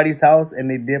raided somebody's house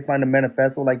and they did find a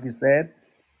manifesto, like you said,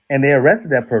 and they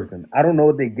arrested that person. I don't know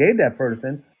what they gave that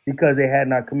person because they had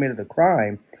not committed the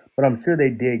crime, but I'm sure they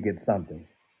did get something.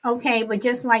 Okay, but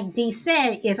just like Dee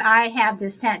said, if I have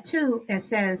this tattoo that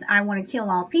says I want to kill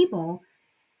all people,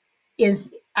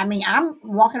 I'm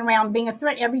walking around being a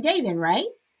threat every day then, right?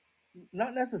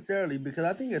 Not necessarily, because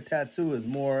I think a tattoo is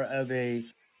more of a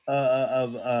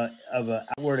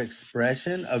outward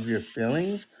expression of your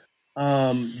feelings.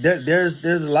 There's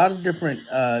uh, a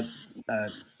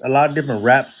lot of different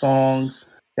rap songs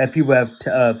that people have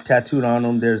tattooed on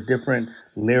them. There's different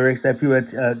lyrics that people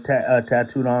have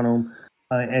tattooed on them,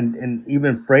 and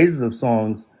even phrases of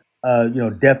songs.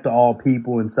 Death to all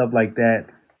people and stuff like that.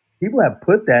 People have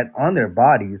put that on their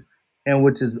bodies, and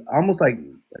which is almost like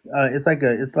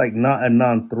it's like not a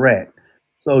non-threat.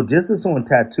 So just if someone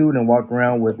tattooed and walked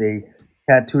around with a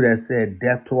tattoo that said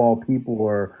 "Death to all people"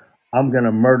 or "I'm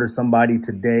gonna murder somebody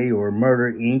today" or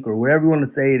 "Murder Inc." or whatever you want to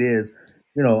say it is,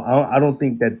 I don't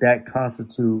think that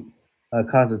constitute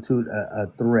a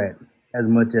threat as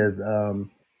much as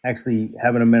actually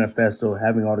having a manifesto,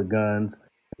 having all the guns,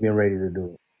 being ready to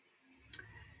do it.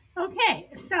 Okay,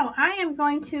 so I am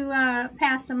going to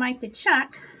pass the mic to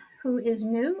Chuck, who is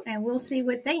new, and we'll see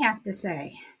what they have to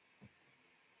say.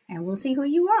 And we'll see who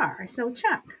you are. So,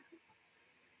 Chuck.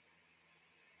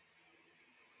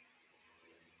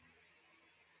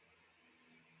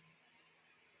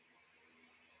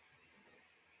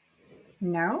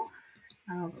 No?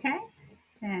 Okay.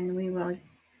 Then we will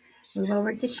move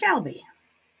over to Shelby.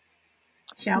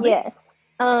 Shelby? Yes.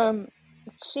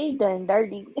 She done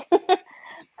dirty.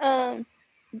 um,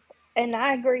 and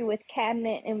I agree with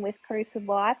Cabinet and with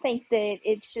Crucible. I think that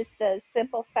it's just a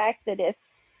simple fact that if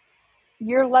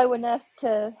you're low enough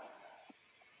to,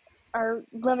 or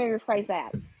let me rephrase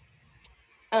that.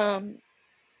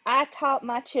 I taught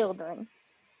my children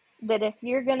that if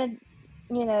you're gonna,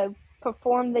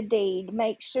 perform the deed,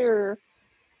 make sure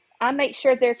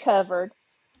they're covered.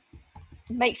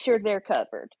 Make sure they're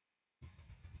covered.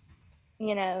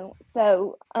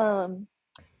 So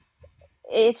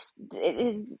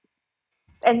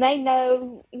and they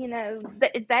know,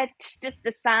 that's just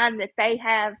a sign that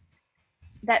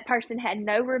that person had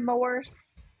no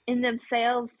remorse in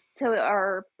themselves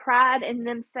or pride in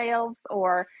themselves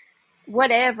or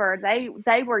whatever. They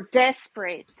were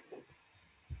desperate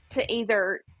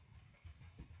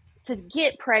to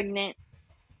get pregnant,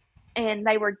 and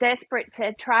they were desperate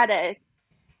to try to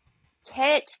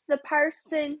catch the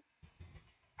person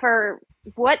for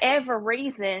whatever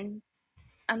reason.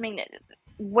 I mean,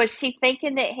 was she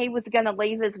thinking that he was going to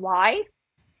leave his wife?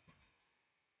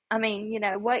 I mean,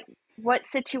 what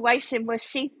situation was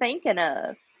she thinking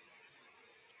of?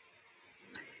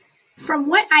 From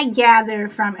what I gather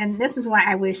from, and this is why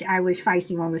I wish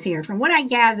Feisty One was here. From what I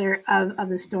gather of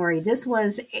the story, this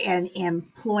was an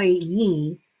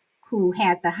employee who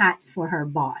had the hots for her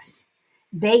boss.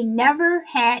 They never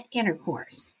had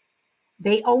intercourse.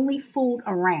 They only fooled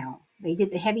around. They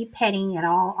did the heavy petting and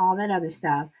all that other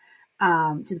stuff,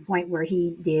 to the point where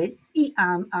he did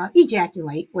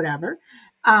ejaculate, whatever.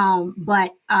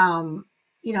 But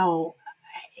you know,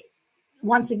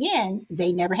 once again,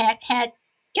 they never had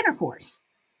intercourse.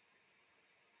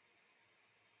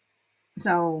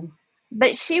 So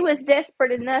But she was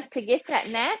desperate enough to get that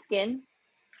napkin,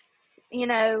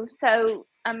 so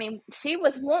I mean, she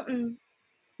was wanting,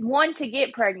 one, to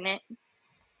get pregnant,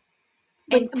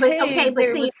 and but okay, two, but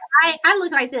there see, was I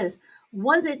look like this.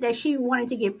 Was it that she wanted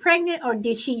to get pregnant, or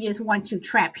did she just want to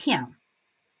trap him?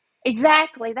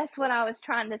 exactly, that's what I was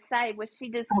trying to say. Was she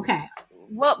just, Okay,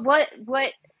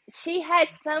 what she had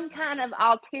some kind of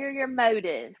ulterior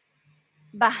motive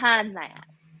behind that.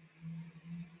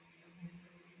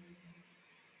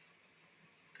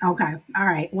 okay, all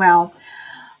right. Well,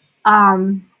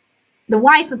 um, the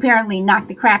wife apparently knocked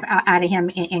the crap out of him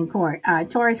in court.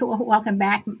 Taurus, welcome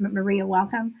back. Maria,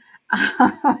 welcome.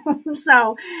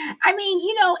 So, I mean,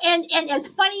 and as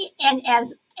funny and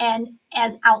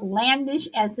as outlandish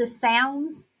as this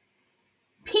sounds,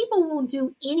 people will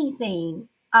do anything.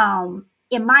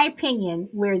 In my opinion,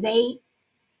 where they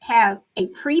have a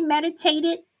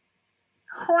premeditated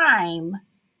crime,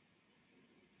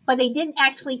 but they didn't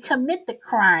actually commit the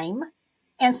crime.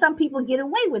 And some people get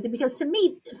away with it because, to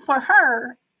me, for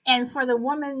her and for the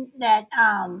woman that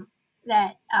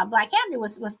Black Abney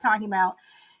was talking about,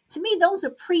 to me, those are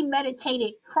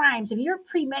premeditated crimes. If you're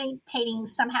premeditating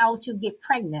somehow to get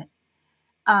pregnant,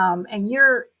 and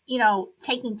you're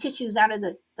taking tissues out of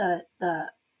the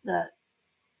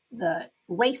the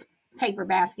waste paper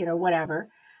basket or whatever,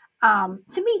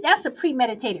 to me, that's a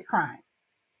premeditated crime.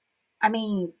 I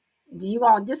mean, do you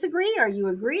all disagree, or you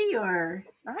agree? Or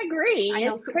I agree, I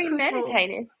know it's Crucible.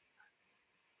 premeditated.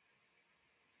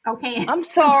 Okay. I'm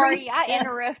sorry, Bree I says,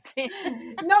 interrupted.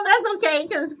 no, that's okay,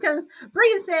 because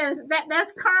Bree says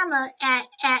that's karma at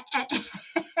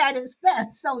its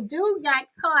best. So dude got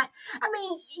caught. I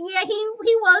mean, yeah,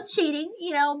 he was cheating,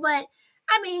 but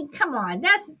I mean, come on,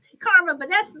 that's karma, but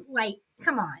that's like,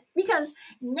 come on, because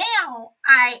now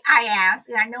I ask,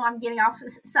 and I know I'm getting off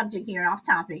subject here, off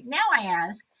topic. Now I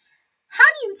ask, how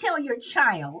do you tell your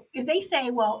child if they say,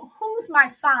 "Well, who's my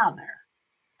father?"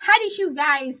 How did you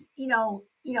guys,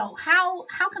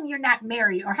 how come you're not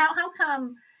married, or how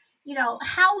come,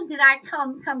 how did I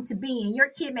come to be? And your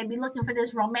kid may be looking for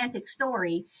this romantic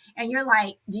story, and you're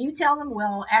like, do you tell them,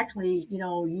 well, actually,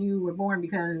 you were born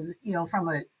because, from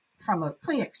a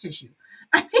Kleenex tissue?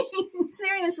 I mean,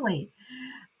 seriously.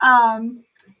 um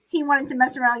he wanted to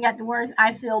mess around and got divorced.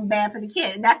 I feel bad for the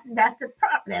kid. That's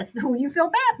who you feel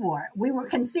bad for. We were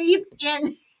conceived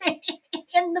in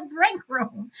in the break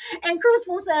room. And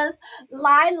Crucible says,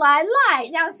 lie, lie, lie.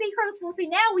 Now, see, Crucible,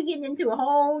 now we getting into a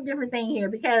whole different thing here,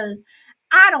 because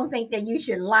I don't think that you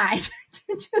should lie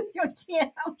to your kid.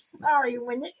 I'm sorry.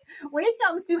 When it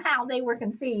comes to how they were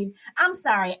conceived, I'm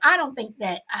sorry. I don't think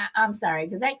that, I'm sorry,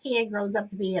 because that kid grows up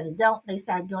to be an adult. They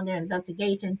start doing their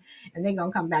investigation, and they're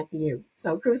going to come back to you.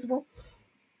 So, Crucible?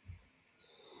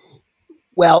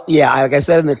 Well, yeah, like I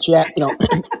said in the chat,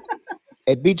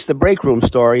 it beats the break room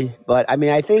story. But I mean,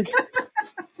 I think,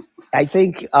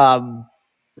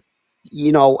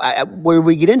 where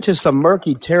we get into some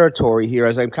murky territory here,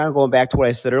 as I'm kind of going back to what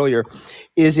I said earlier,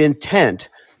 is intent.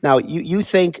 Now, you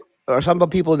think, or some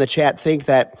people in the chat think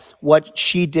that what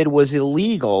she did was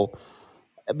illegal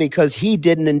because he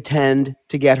didn't intend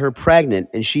to get her pregnant,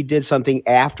 and she did something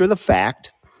after the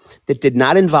fact that did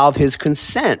not involve his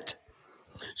consent.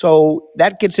 So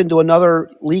that gets into another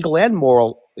legal and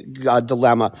moral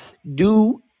dilemma.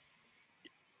 Do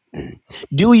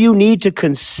you need to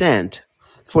consent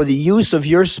for the use of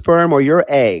your sperm or your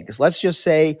eggs? Let's just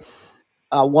say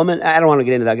a woman. I don't want to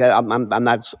get into that. I'm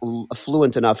not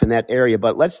fluent enough in that area,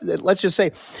 but let's just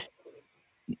say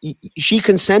she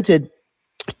consented,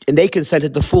 and they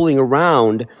consented to fooling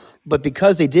around, but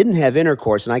because they didn't have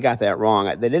intercourse, and I got that wrong,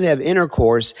 they didn't have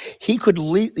intercourse, he could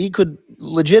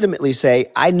legitimately say,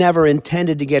 I never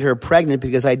intended to get her pregnant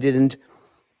because I didn't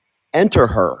enter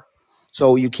her.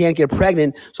 So you can't get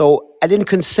pregnant. So I didn't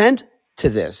consent to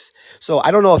this. So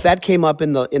I don't know if that came up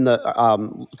in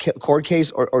the court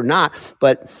case or not,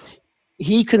 but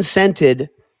he consented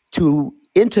to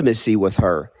intimacy with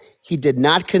her. He did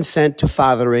not consent to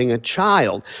fathering a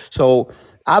child. So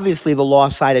obviously the law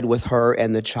sided with her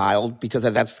and the child, because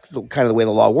that's kind of the way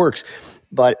the law works.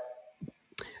 But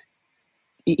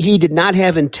he did not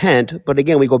have intent. But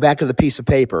again, we go back to the piece of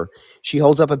paper. She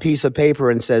holds up a piece of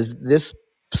paper and says, this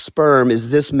sperm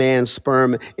is this man's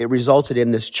sperm. It resulted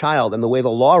in this child. And the way the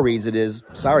law reads it is,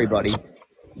 sorry, buddy,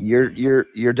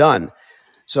 you're done.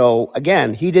 So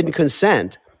again, he didn't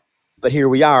consent, but here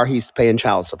we are. He's paying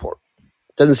child support.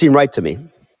 Doesn't seem right to me.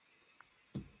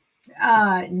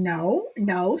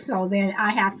 No. So then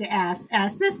I have to ask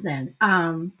this then.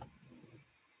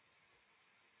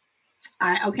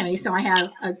 Okay, so I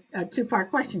have a two-part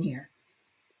question here.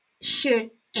 Should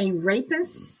a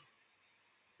rapist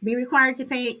be required to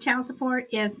pay child support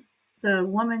if the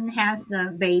woman has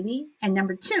the baby? And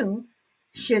number two,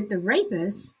 should the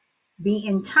rapist be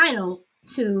entitled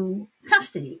to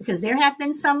custody? Because there have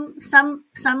been some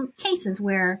cases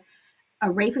where a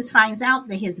rapist finds out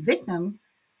that his victim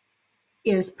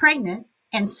is pregnant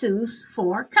and sues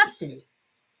for custody.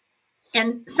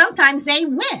 And sometimes they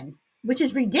win, which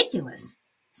is ridiculous.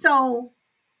 So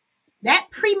that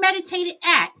premeditated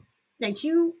act that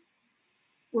you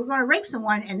were going to rape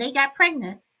someone and they got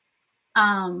pregnant,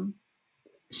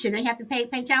 should they have to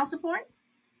pay child support?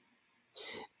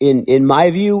 In my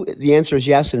view, the answer is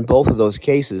yes in both of those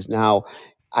cases. Now,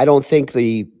 I don't think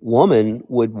the woman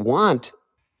would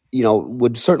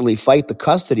would certainly fight the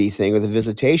custody thing or the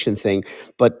visitation thing,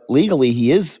 but legally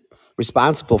he is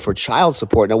responsible for child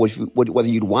support. Now, whether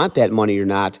you'd want that money or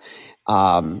not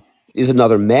is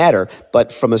another matter.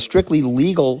 But from a strictly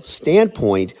legal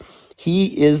standpoint,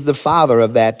 he is the father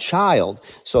of that child.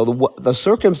 So the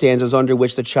circumstances under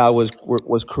which the child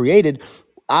was created,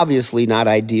 obviously not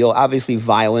ideal, obviously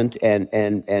violent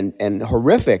and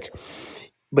horrific.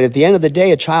 But at the end of the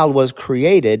day, a child was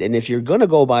created, and if you're going to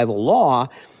go by the law,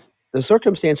 the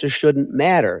circumstances shouldn't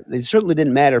matter. They certainly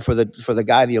didn't matter for the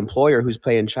guy, the employer who's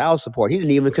paying child support. He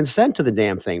didn't even consent to the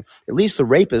damn thing. At least the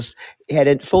rapist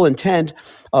had full intent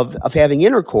of having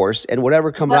intercourse, and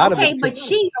whatever comes out of it. But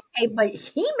he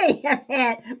may have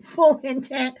had full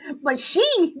intent, but she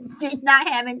did not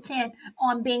have intent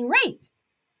on being raped.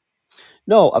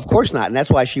 No, of course not, and that's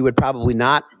why she would probably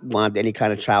not want any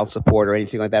kind of child support or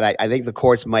anything like that. I think the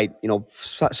courts might,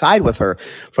 side with her.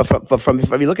 From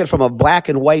if you look at it from a black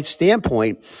and white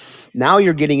standpoint, now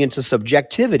you're getting into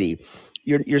subjectivity.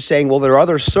 You're saying, well, there are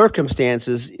other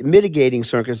circumstances, mitigating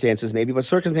circumstances, maybe, but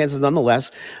circumstances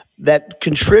nonetheless that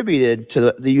contributed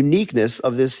to the uniqueness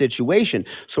of this situation.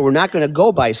 So we're not going to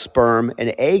go by sperm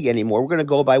and egg anymore. We're going to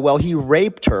go by, well, he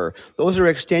raped her. Those are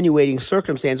extenuating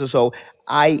circumstances. So,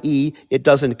 i.e., it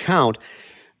doesn't count.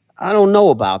 I don't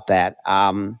know about that.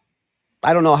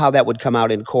 I don't know how that would come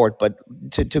out in court, but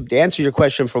to answer your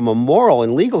question from a moral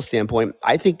and legal standpoint,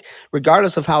 I think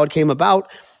regardless of how it came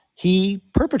about, he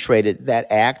perpetrated that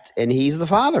act and he's the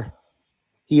father.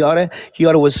 He ought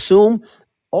to assume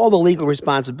all the legal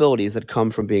responsibilities that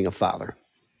come from being a father.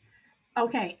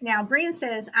 Okay, now Brina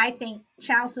says, I think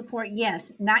child support,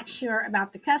 yes. Not sure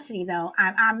about the custody though.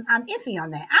 I'm iffy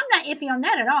on that. I'm not iffy on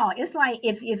that at all. It's like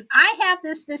if I have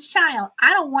this child,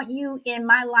 I don't want you in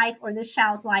my life or this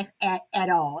child's life at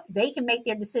all. They can make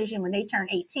their decision when they turn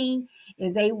 18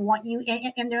 if they want you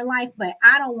in their life, but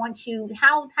I don't want you.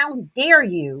 How dare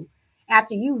you,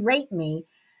 after you rape me,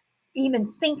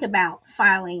 even think about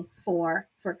filing for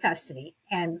custody?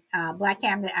 And Black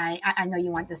Cabinet, I know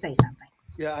you want to say something.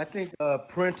 Yeah, I think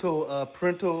parental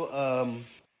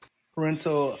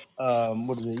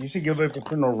what is it? You should give up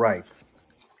parental rights.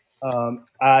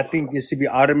 I think it should be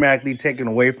automatically taken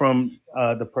away from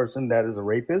the person that is a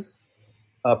rapist.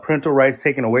 Parental rights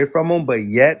taken away from them, but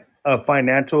yet a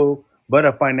financial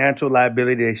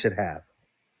liability they should have.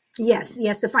 Yes,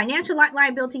 the financial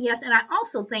liability, yes. And I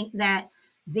also think that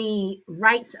the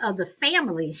rights of the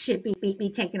family should be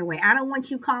taken away. I don't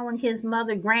want you calling his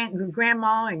mother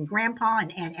grandma and grandpa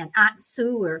and Aunt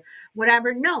Sue or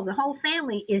whatever. No, the whole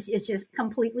family is just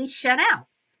completely shut out.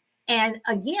 And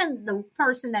again, the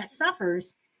person that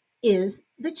suffers is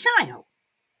the child.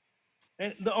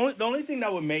 And the only thing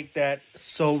that would make that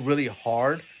so really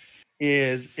hard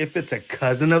is if it's a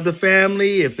cousin of the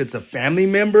family, if it's a family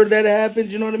member that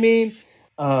happens. You know what I mean?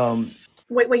 Um,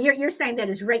 Wait, you're saying that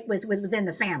it's rape within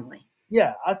the family.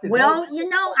 yeah, I said that. Well,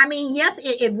 I mean, yes,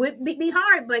 it would be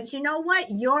hard, but you know what?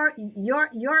 Your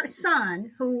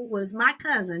son, who was my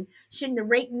cousin, shouldn't have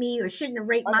raped me or shouldn't have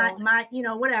raped I know. my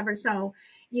whatever. So,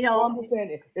 Well, I'm just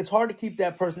saying it's hard to keep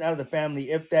that person out of the family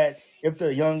if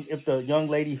the young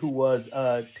lady who was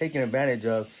taken advantage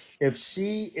of, if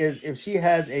she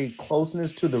has a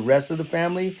closeness to the rest of the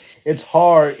family, it's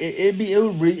hard. It'd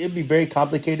be very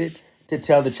complicated to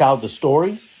tell the child the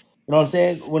story. You know what I'm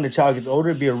saying? When the child gets older,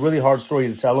 it'd be a really hard story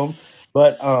to tell them.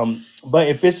 But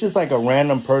if it's just like a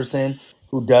random person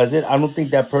who does it, I don't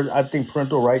think I think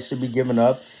parental rights should be given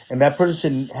up, and that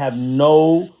person should have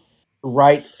no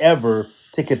right ever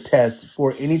to contest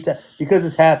for any time because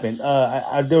it's happened.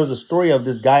 There was a story of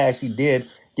this guy actually did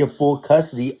get full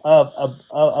custody of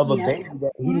a baby yes.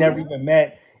 that he never Mhm. even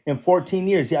met in 14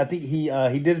 years. I think he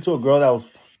did it to a girl that was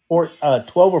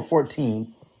 12 or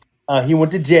 14. He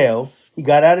went to jail. He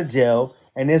got out of jail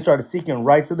and then started seeking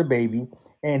rights of the baby.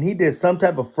 And he did some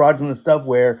type of fraudulent stuff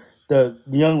where the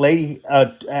young lady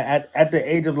at the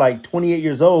age of like 28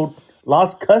 years old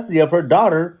lost custody of her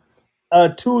daughter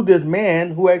to this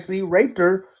man who actually raped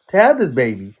her to have this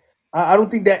baby. I don't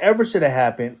think that ever should have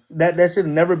happened. That should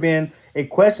have never been a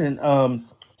question.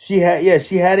 She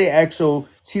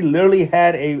literally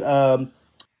had a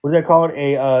what's that called,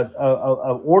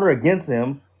 a order against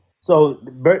him. So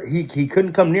he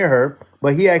couldn't come near her,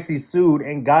 but he actually sued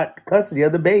and got custody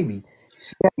of the baby.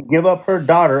 She had to give up her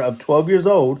daughter of 12 years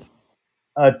old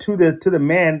to the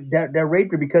man that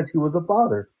raped her because he was the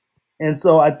father. And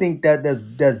so I think that's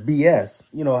BS.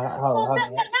 You know Well, how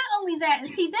not only that, and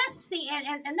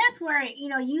and that's where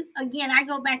you again. I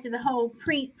go back to the whole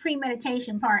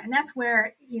premeditation part, and that's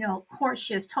where courts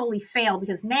just totally fail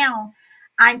because now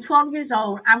I'm 12 years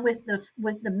old. I'm with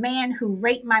the man who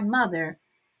raped my mother.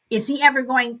 Is he ever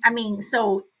going? I mean,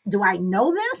 so do I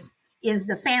know this? Is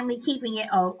the family keeping it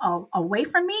away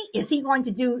from me? Is he going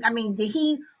to do? I mean, did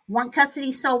he want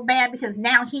custody so bad because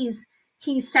now he's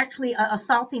sexually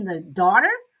assaulting the daughter?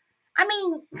 I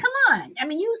mean, come on.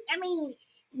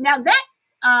 Now that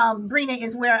Brina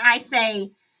is where I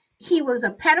say he was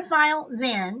a pedophile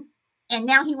then, and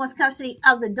now he wants custody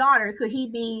of the daughter. Could he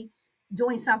be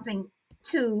doing something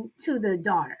to the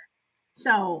daughter?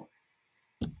 So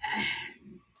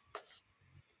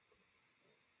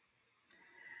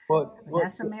but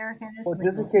that's American just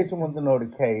legal in case you want system. to know the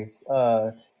case,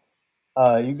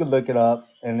 you can look it up,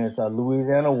 and it's a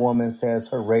Louisiana woman says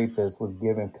her rapist was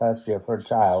given custody of her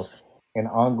child in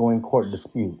ongoing court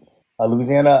dispute. A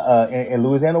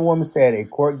Louisiana woman said a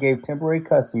court gave temporary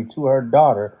custody to her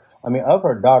daughter of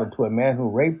her daughter to a man who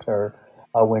raped her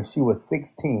when she was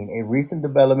 16. A recent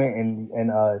development in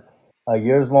a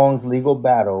years-long legal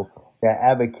battle that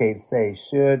advocates say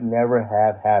should never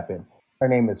have happened. Her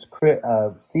name is Cryst,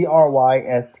 Krista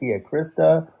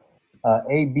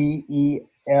Abelseth.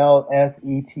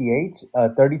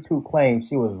 32 claims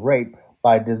she was raped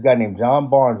by this guy named John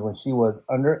Barnes when she was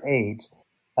underage,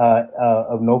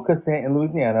 of no consent in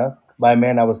Louisiana, by a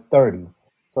man that was 30.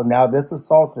 So now this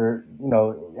assaulter, I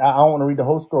don't want to read the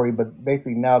whole story, but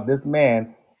basically now this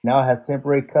man now has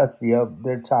temporary custody of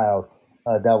their child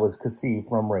that was conceived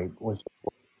from rape when she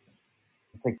was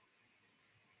 6.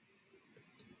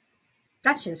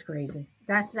 That's just crazy.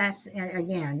 That's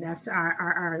again, that's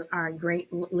our great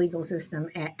legal system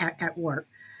at work.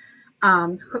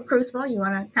 Crucible, you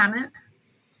want to comment?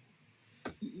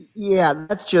 Yeah,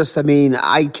 that's just. I mean,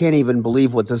 I can't even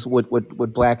believe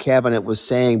what Black Cabinet was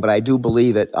saying, but I do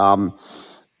believe it.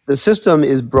 The system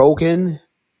is broken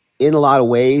in a lot of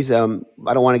ways. I don't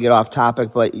want to get off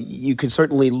topic, but you could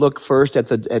certainly look first at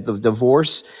the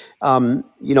divorce,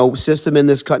 system in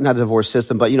this country. Not the divorce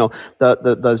system, but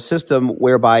the system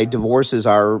whereby divorces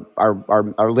are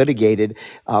litigated.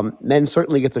 Men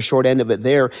certainly get the short end of it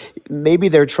there. Maybe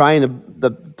they're trying to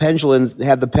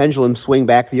have the pendulum swing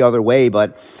back the other way,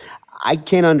 but I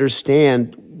can't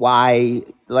understand why.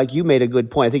 Like you made a good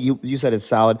point. I think you said it's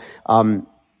solid.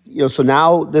 So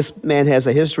now this man has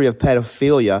a history of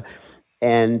pedophilia,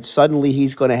 and suddenly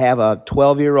he's going to have a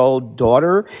 12-year-old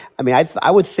daughter. I mean,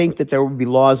 I would think that there would be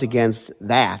laws against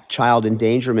that, child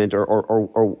endangerment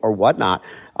or whatnot.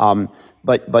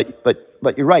 But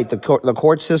you're right. The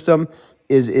court system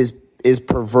is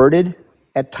perverted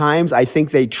at times. I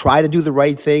think they try to do the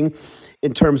right thing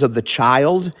in terms of the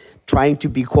child, trying to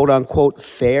be quote unquote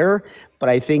fair. But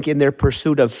I think in their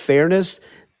pursuit of fairness,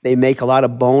 they make a lot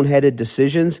of boneheaded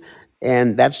decisions,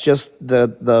 and that's just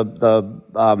the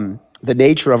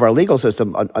nature of our legal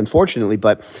system, unfortunately.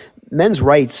 But men's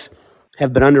rights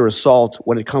have been under assault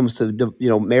when it comes to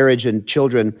marriage and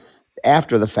children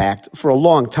after the fact for a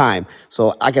long time.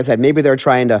 So, like I said, maybe they're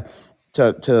trying to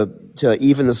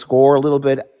even the score a little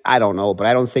bit. I don't know, but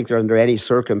I don't think there under any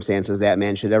circumstances that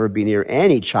man should ever be near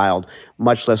any child,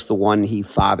 much less the one he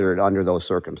fathered under those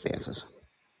circumstances.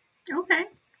 Okay,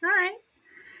 all right.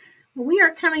 We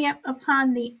are coming up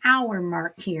upon the hour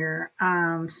mark here.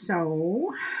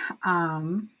 So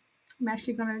I'm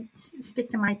actually going to stick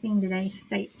to my theme today,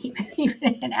 keep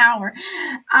it an hour.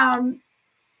 I'm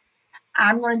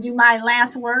going to do my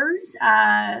last words.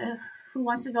 Who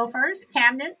wants to go first?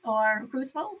 Cabinet or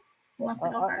Crucible? Who wants to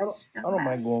go first? I don't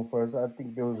mind going first. I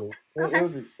think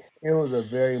Okay. it was a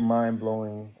very mind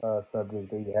blowing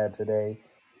subject that you had today.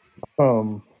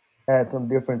 Had some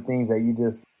different things that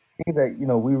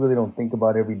we really don't think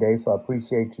about every day. So I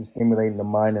appreciate you stimulating the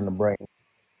mind and the brain.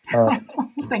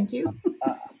 Thank you.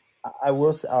 I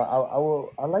will.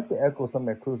 I like to echo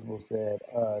something that Crucible said.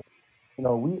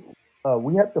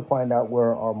 We have to find out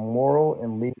where our moral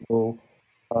and legal,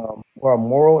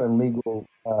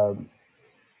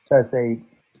 should I say,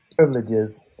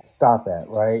 privileges stop at.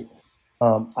 Right.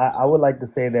 I would like to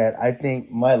say that I think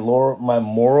my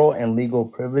moral and legal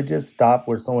privileges stop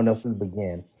where someone else's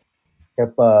begin.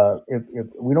 If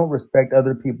we don't respect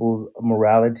other people's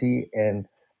morality and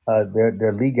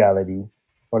their legality,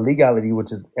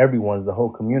 which is everyone's, the whole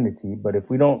community, but if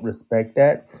we don't respect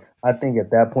that, I think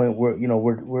at that point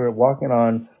we're walking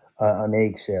on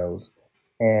eggshells,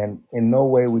 and in no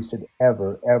way we should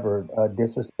ever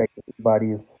disrespect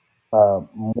anybody's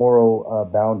moral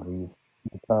boundaries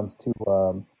when it comes to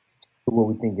what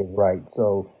we think is right.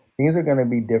 So things are going to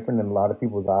be different in a lot of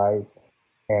people's eyes,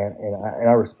 and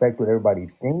I respect what everybody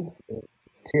thinks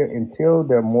until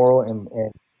their moral and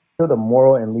until the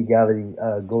moral and legality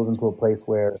goes into a place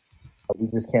where we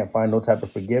just can't find no type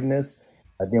of forgiveness.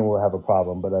 Then we'll have a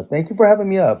problem. But thank you for having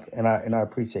me up, and I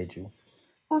appreciate you.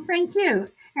 Well, thank you.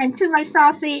 And to my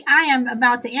saucy, I am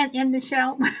about to end the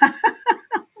show,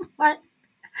 but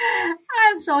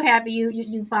I'm so happy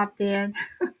you popped in.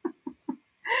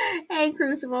 Hey,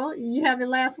 Crucible, you have the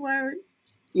last word.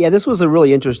 Yeah, this was a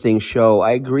really interesting show.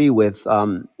 I agree with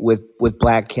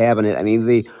Black Cabinet. I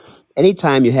mean,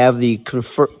 anytime you have the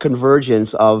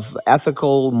convergence of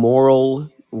ethical, moral,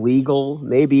 legal,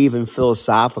 maybe even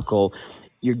philosophical,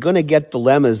 you're going to get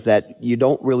dilemmas that you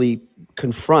don't really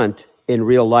confront in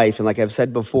real life. And like I've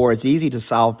said before, it's easy to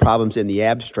solve problems in the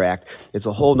abstract. It's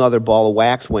a whole nother ball of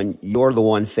wax when you're the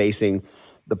one facing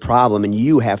the problem and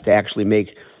you have to actually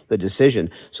make the decision.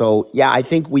 So yeah, I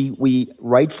think we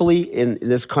rightfully in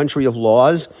this country of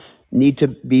laws need to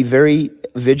be very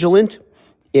vigilant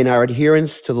in our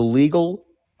adherence to the legal,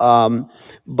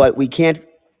 but we can't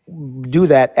do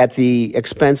that at the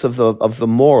expense of the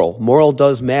moral. Moral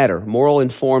does matter. Moral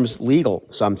informs legal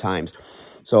sometimes.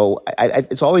 So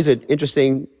it's always an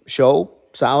interesting show.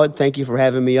 Solid. Thank you for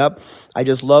having me up. I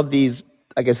just love these,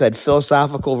 like I said,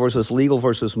 philosophical versus legal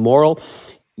versus moral.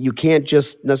 You can't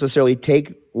just necessarily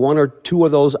take one or two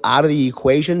of those out of the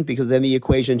equation, because then the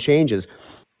equation changes.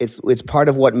 It's part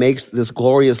of what makes this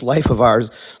glorious life of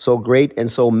ours so great and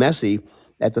so messy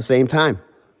at the same time.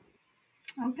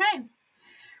 Okay.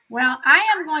 Well, I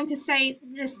am going to say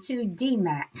this to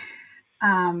DMAC,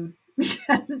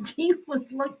 because D was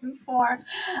looking for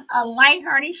a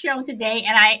lighthearted show today,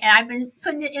 and I've been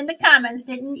putting it in the comments.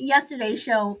 Didn't yesterday's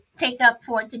show take up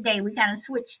for today? We kind of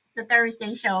switched the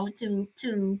Thursday show to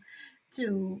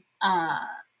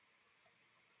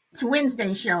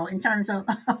Wednesday's show in terms of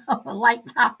a light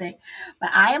topic.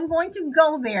 But I am going to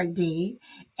go there, D,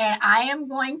 and I am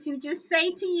going to just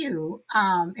say to you,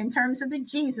 in terms of the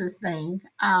Jesus thing,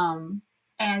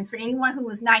 and for anyone who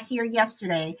was not here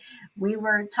yesterday, we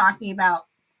were talking about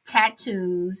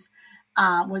tattoos,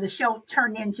 where the show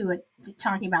turned into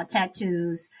talking about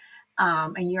tattoos,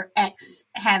 and your ex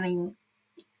having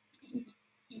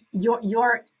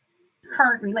your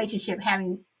current relationship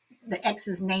having the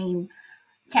ex's name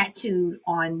tattooed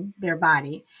on their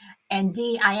body. And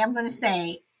D, I am going to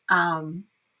say,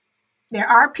 there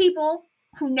are people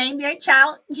who name their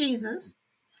child Jesus,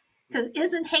 because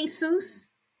isn't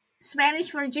Jesus Spanish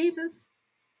for Jesus?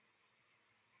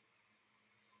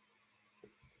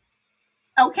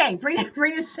 Okay,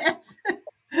 Brita says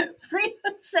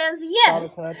Brita says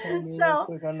yes. Can I turn in So- real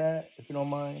quick on that, if you don't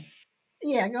mind?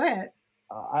 Yeah, go ahead.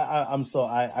 I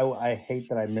hate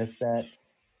that I missed that.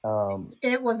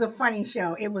 It was a funny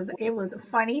show. It was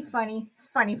funny.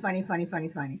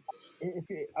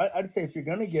 I'd say if you're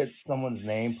gonna get someone's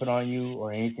name put on you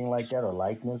or anything like that, or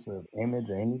likeness or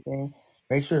image or anything,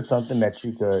 make sure it's something that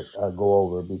you could go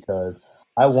over. Because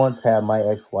I once had my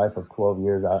ex-wife of 12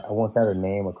 years. I once had her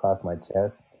name across my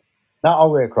chest, not all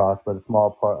the way across, but a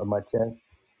small part of my chest,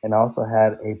 and I also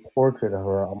had a portrait of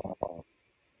her on my arm.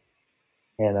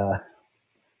 And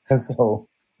and so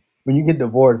when you get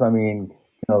divorced, I mean,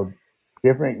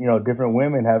 different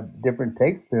women have different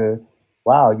takes to,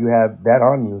 wow, you have that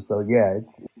on you. So yeah,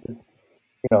 it's just,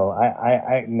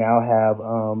 I now have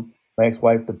my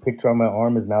ex-wife, the picture on my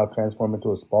arm is now transformed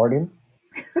into a Spartan.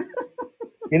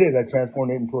 It is. I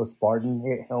transformed it into a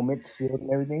Spartan helmet, shield,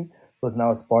 and everything. So it's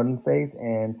now a Spartan face,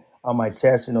 and on my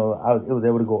chest, it was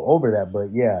able to go over that.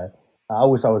 But yeah, I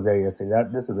wish I was there yesterday.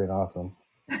 This would have been awesome.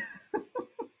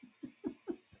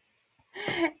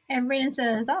 And Brita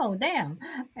says, "Oh, damn!"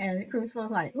 And Cruz was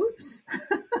like, "Oops."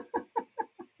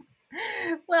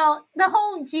 Well, the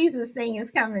whole Jesus thing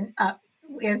is coming up.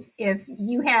 If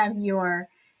you have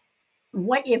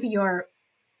what if your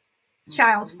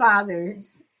child's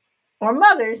father's or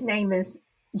mother's name is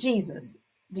Jesus?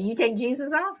 Do you take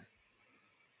Jesus off?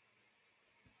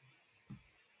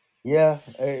 Yeah,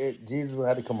 Jesus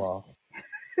had to come off.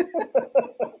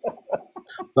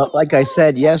 But like I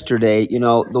said yesterday,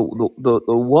 the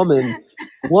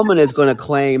woman is going to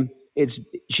claim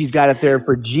she's got it there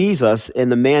for Jesus,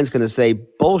 and the man's going to say,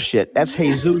 bullshit, that's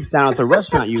Jesus down at the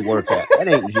restaurant you work at. That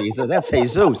ain't Jesus, that's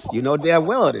Jesus. You know damn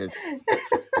well it is.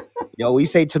 We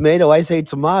say tomato, I say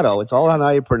tomato. It's all on how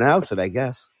you pronounce it, I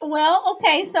guess. Well,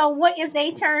 okay, so what if they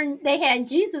had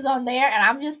Jesus on there, and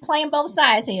I'm just playing both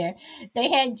sides here. They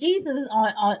had Jesus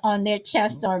on their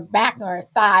chest or back or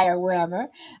thigh or wherever,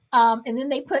 and then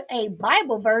they put a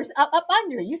Bible verse up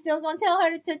under it. You still gonna tell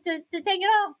her to take it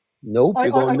off? Nope, you're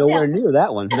going nowhere near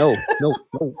that one. No.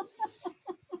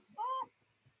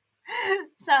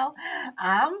 So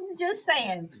I'm just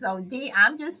saying. So D,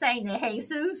 I'm just saying that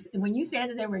Jesus, when you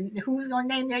said that who's going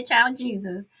to name their child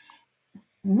Jesus,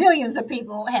 millions of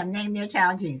people have named their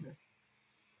child Jesus.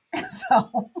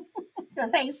 So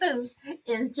because Jesus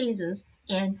is Jesus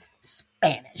in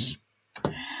Spanish.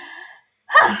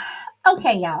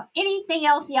 Okay, y'all. Anything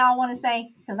else y'all want to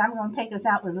say? Because I'm going to take us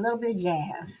out with a little bit of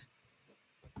jazz.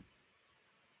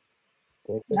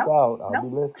 Take us out. I'll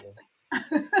be listening.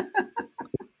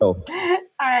 Oh.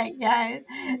 All right, guys.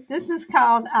 This is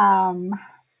called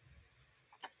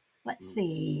let's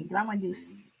see. I'm going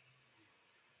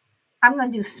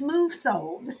to do Smooth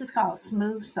Soul. This is called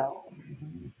Smooth Soul.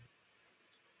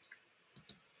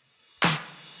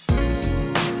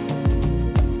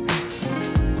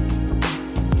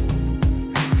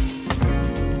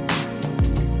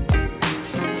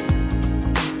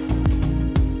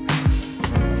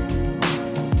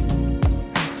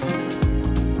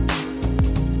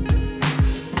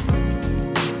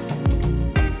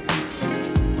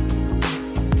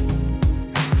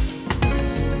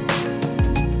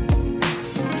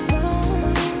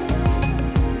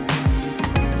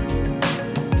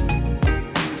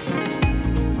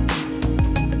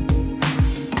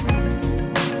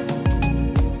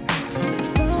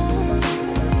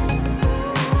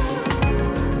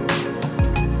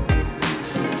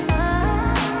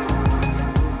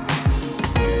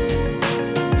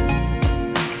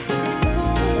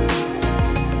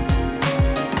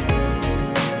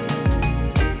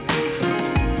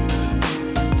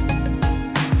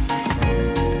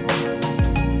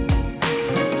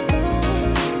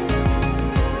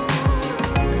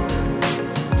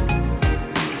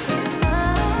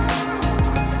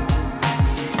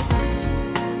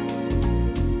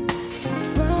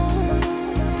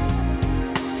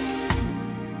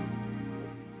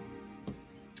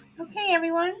 Okay,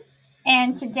 everyone.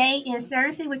 And today is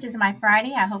Thursday, which is my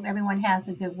Friday. I hope everyone has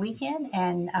a good weekend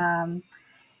and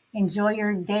enjoy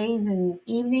your days and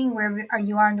evening wherever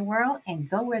you are in the world, and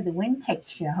go where the wind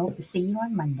takes you. I hope to see you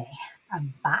on Monday.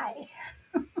 Bye.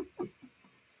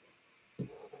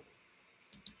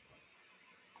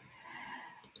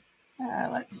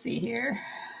 Let's see here.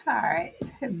 All right.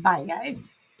 Bye,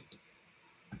 guys.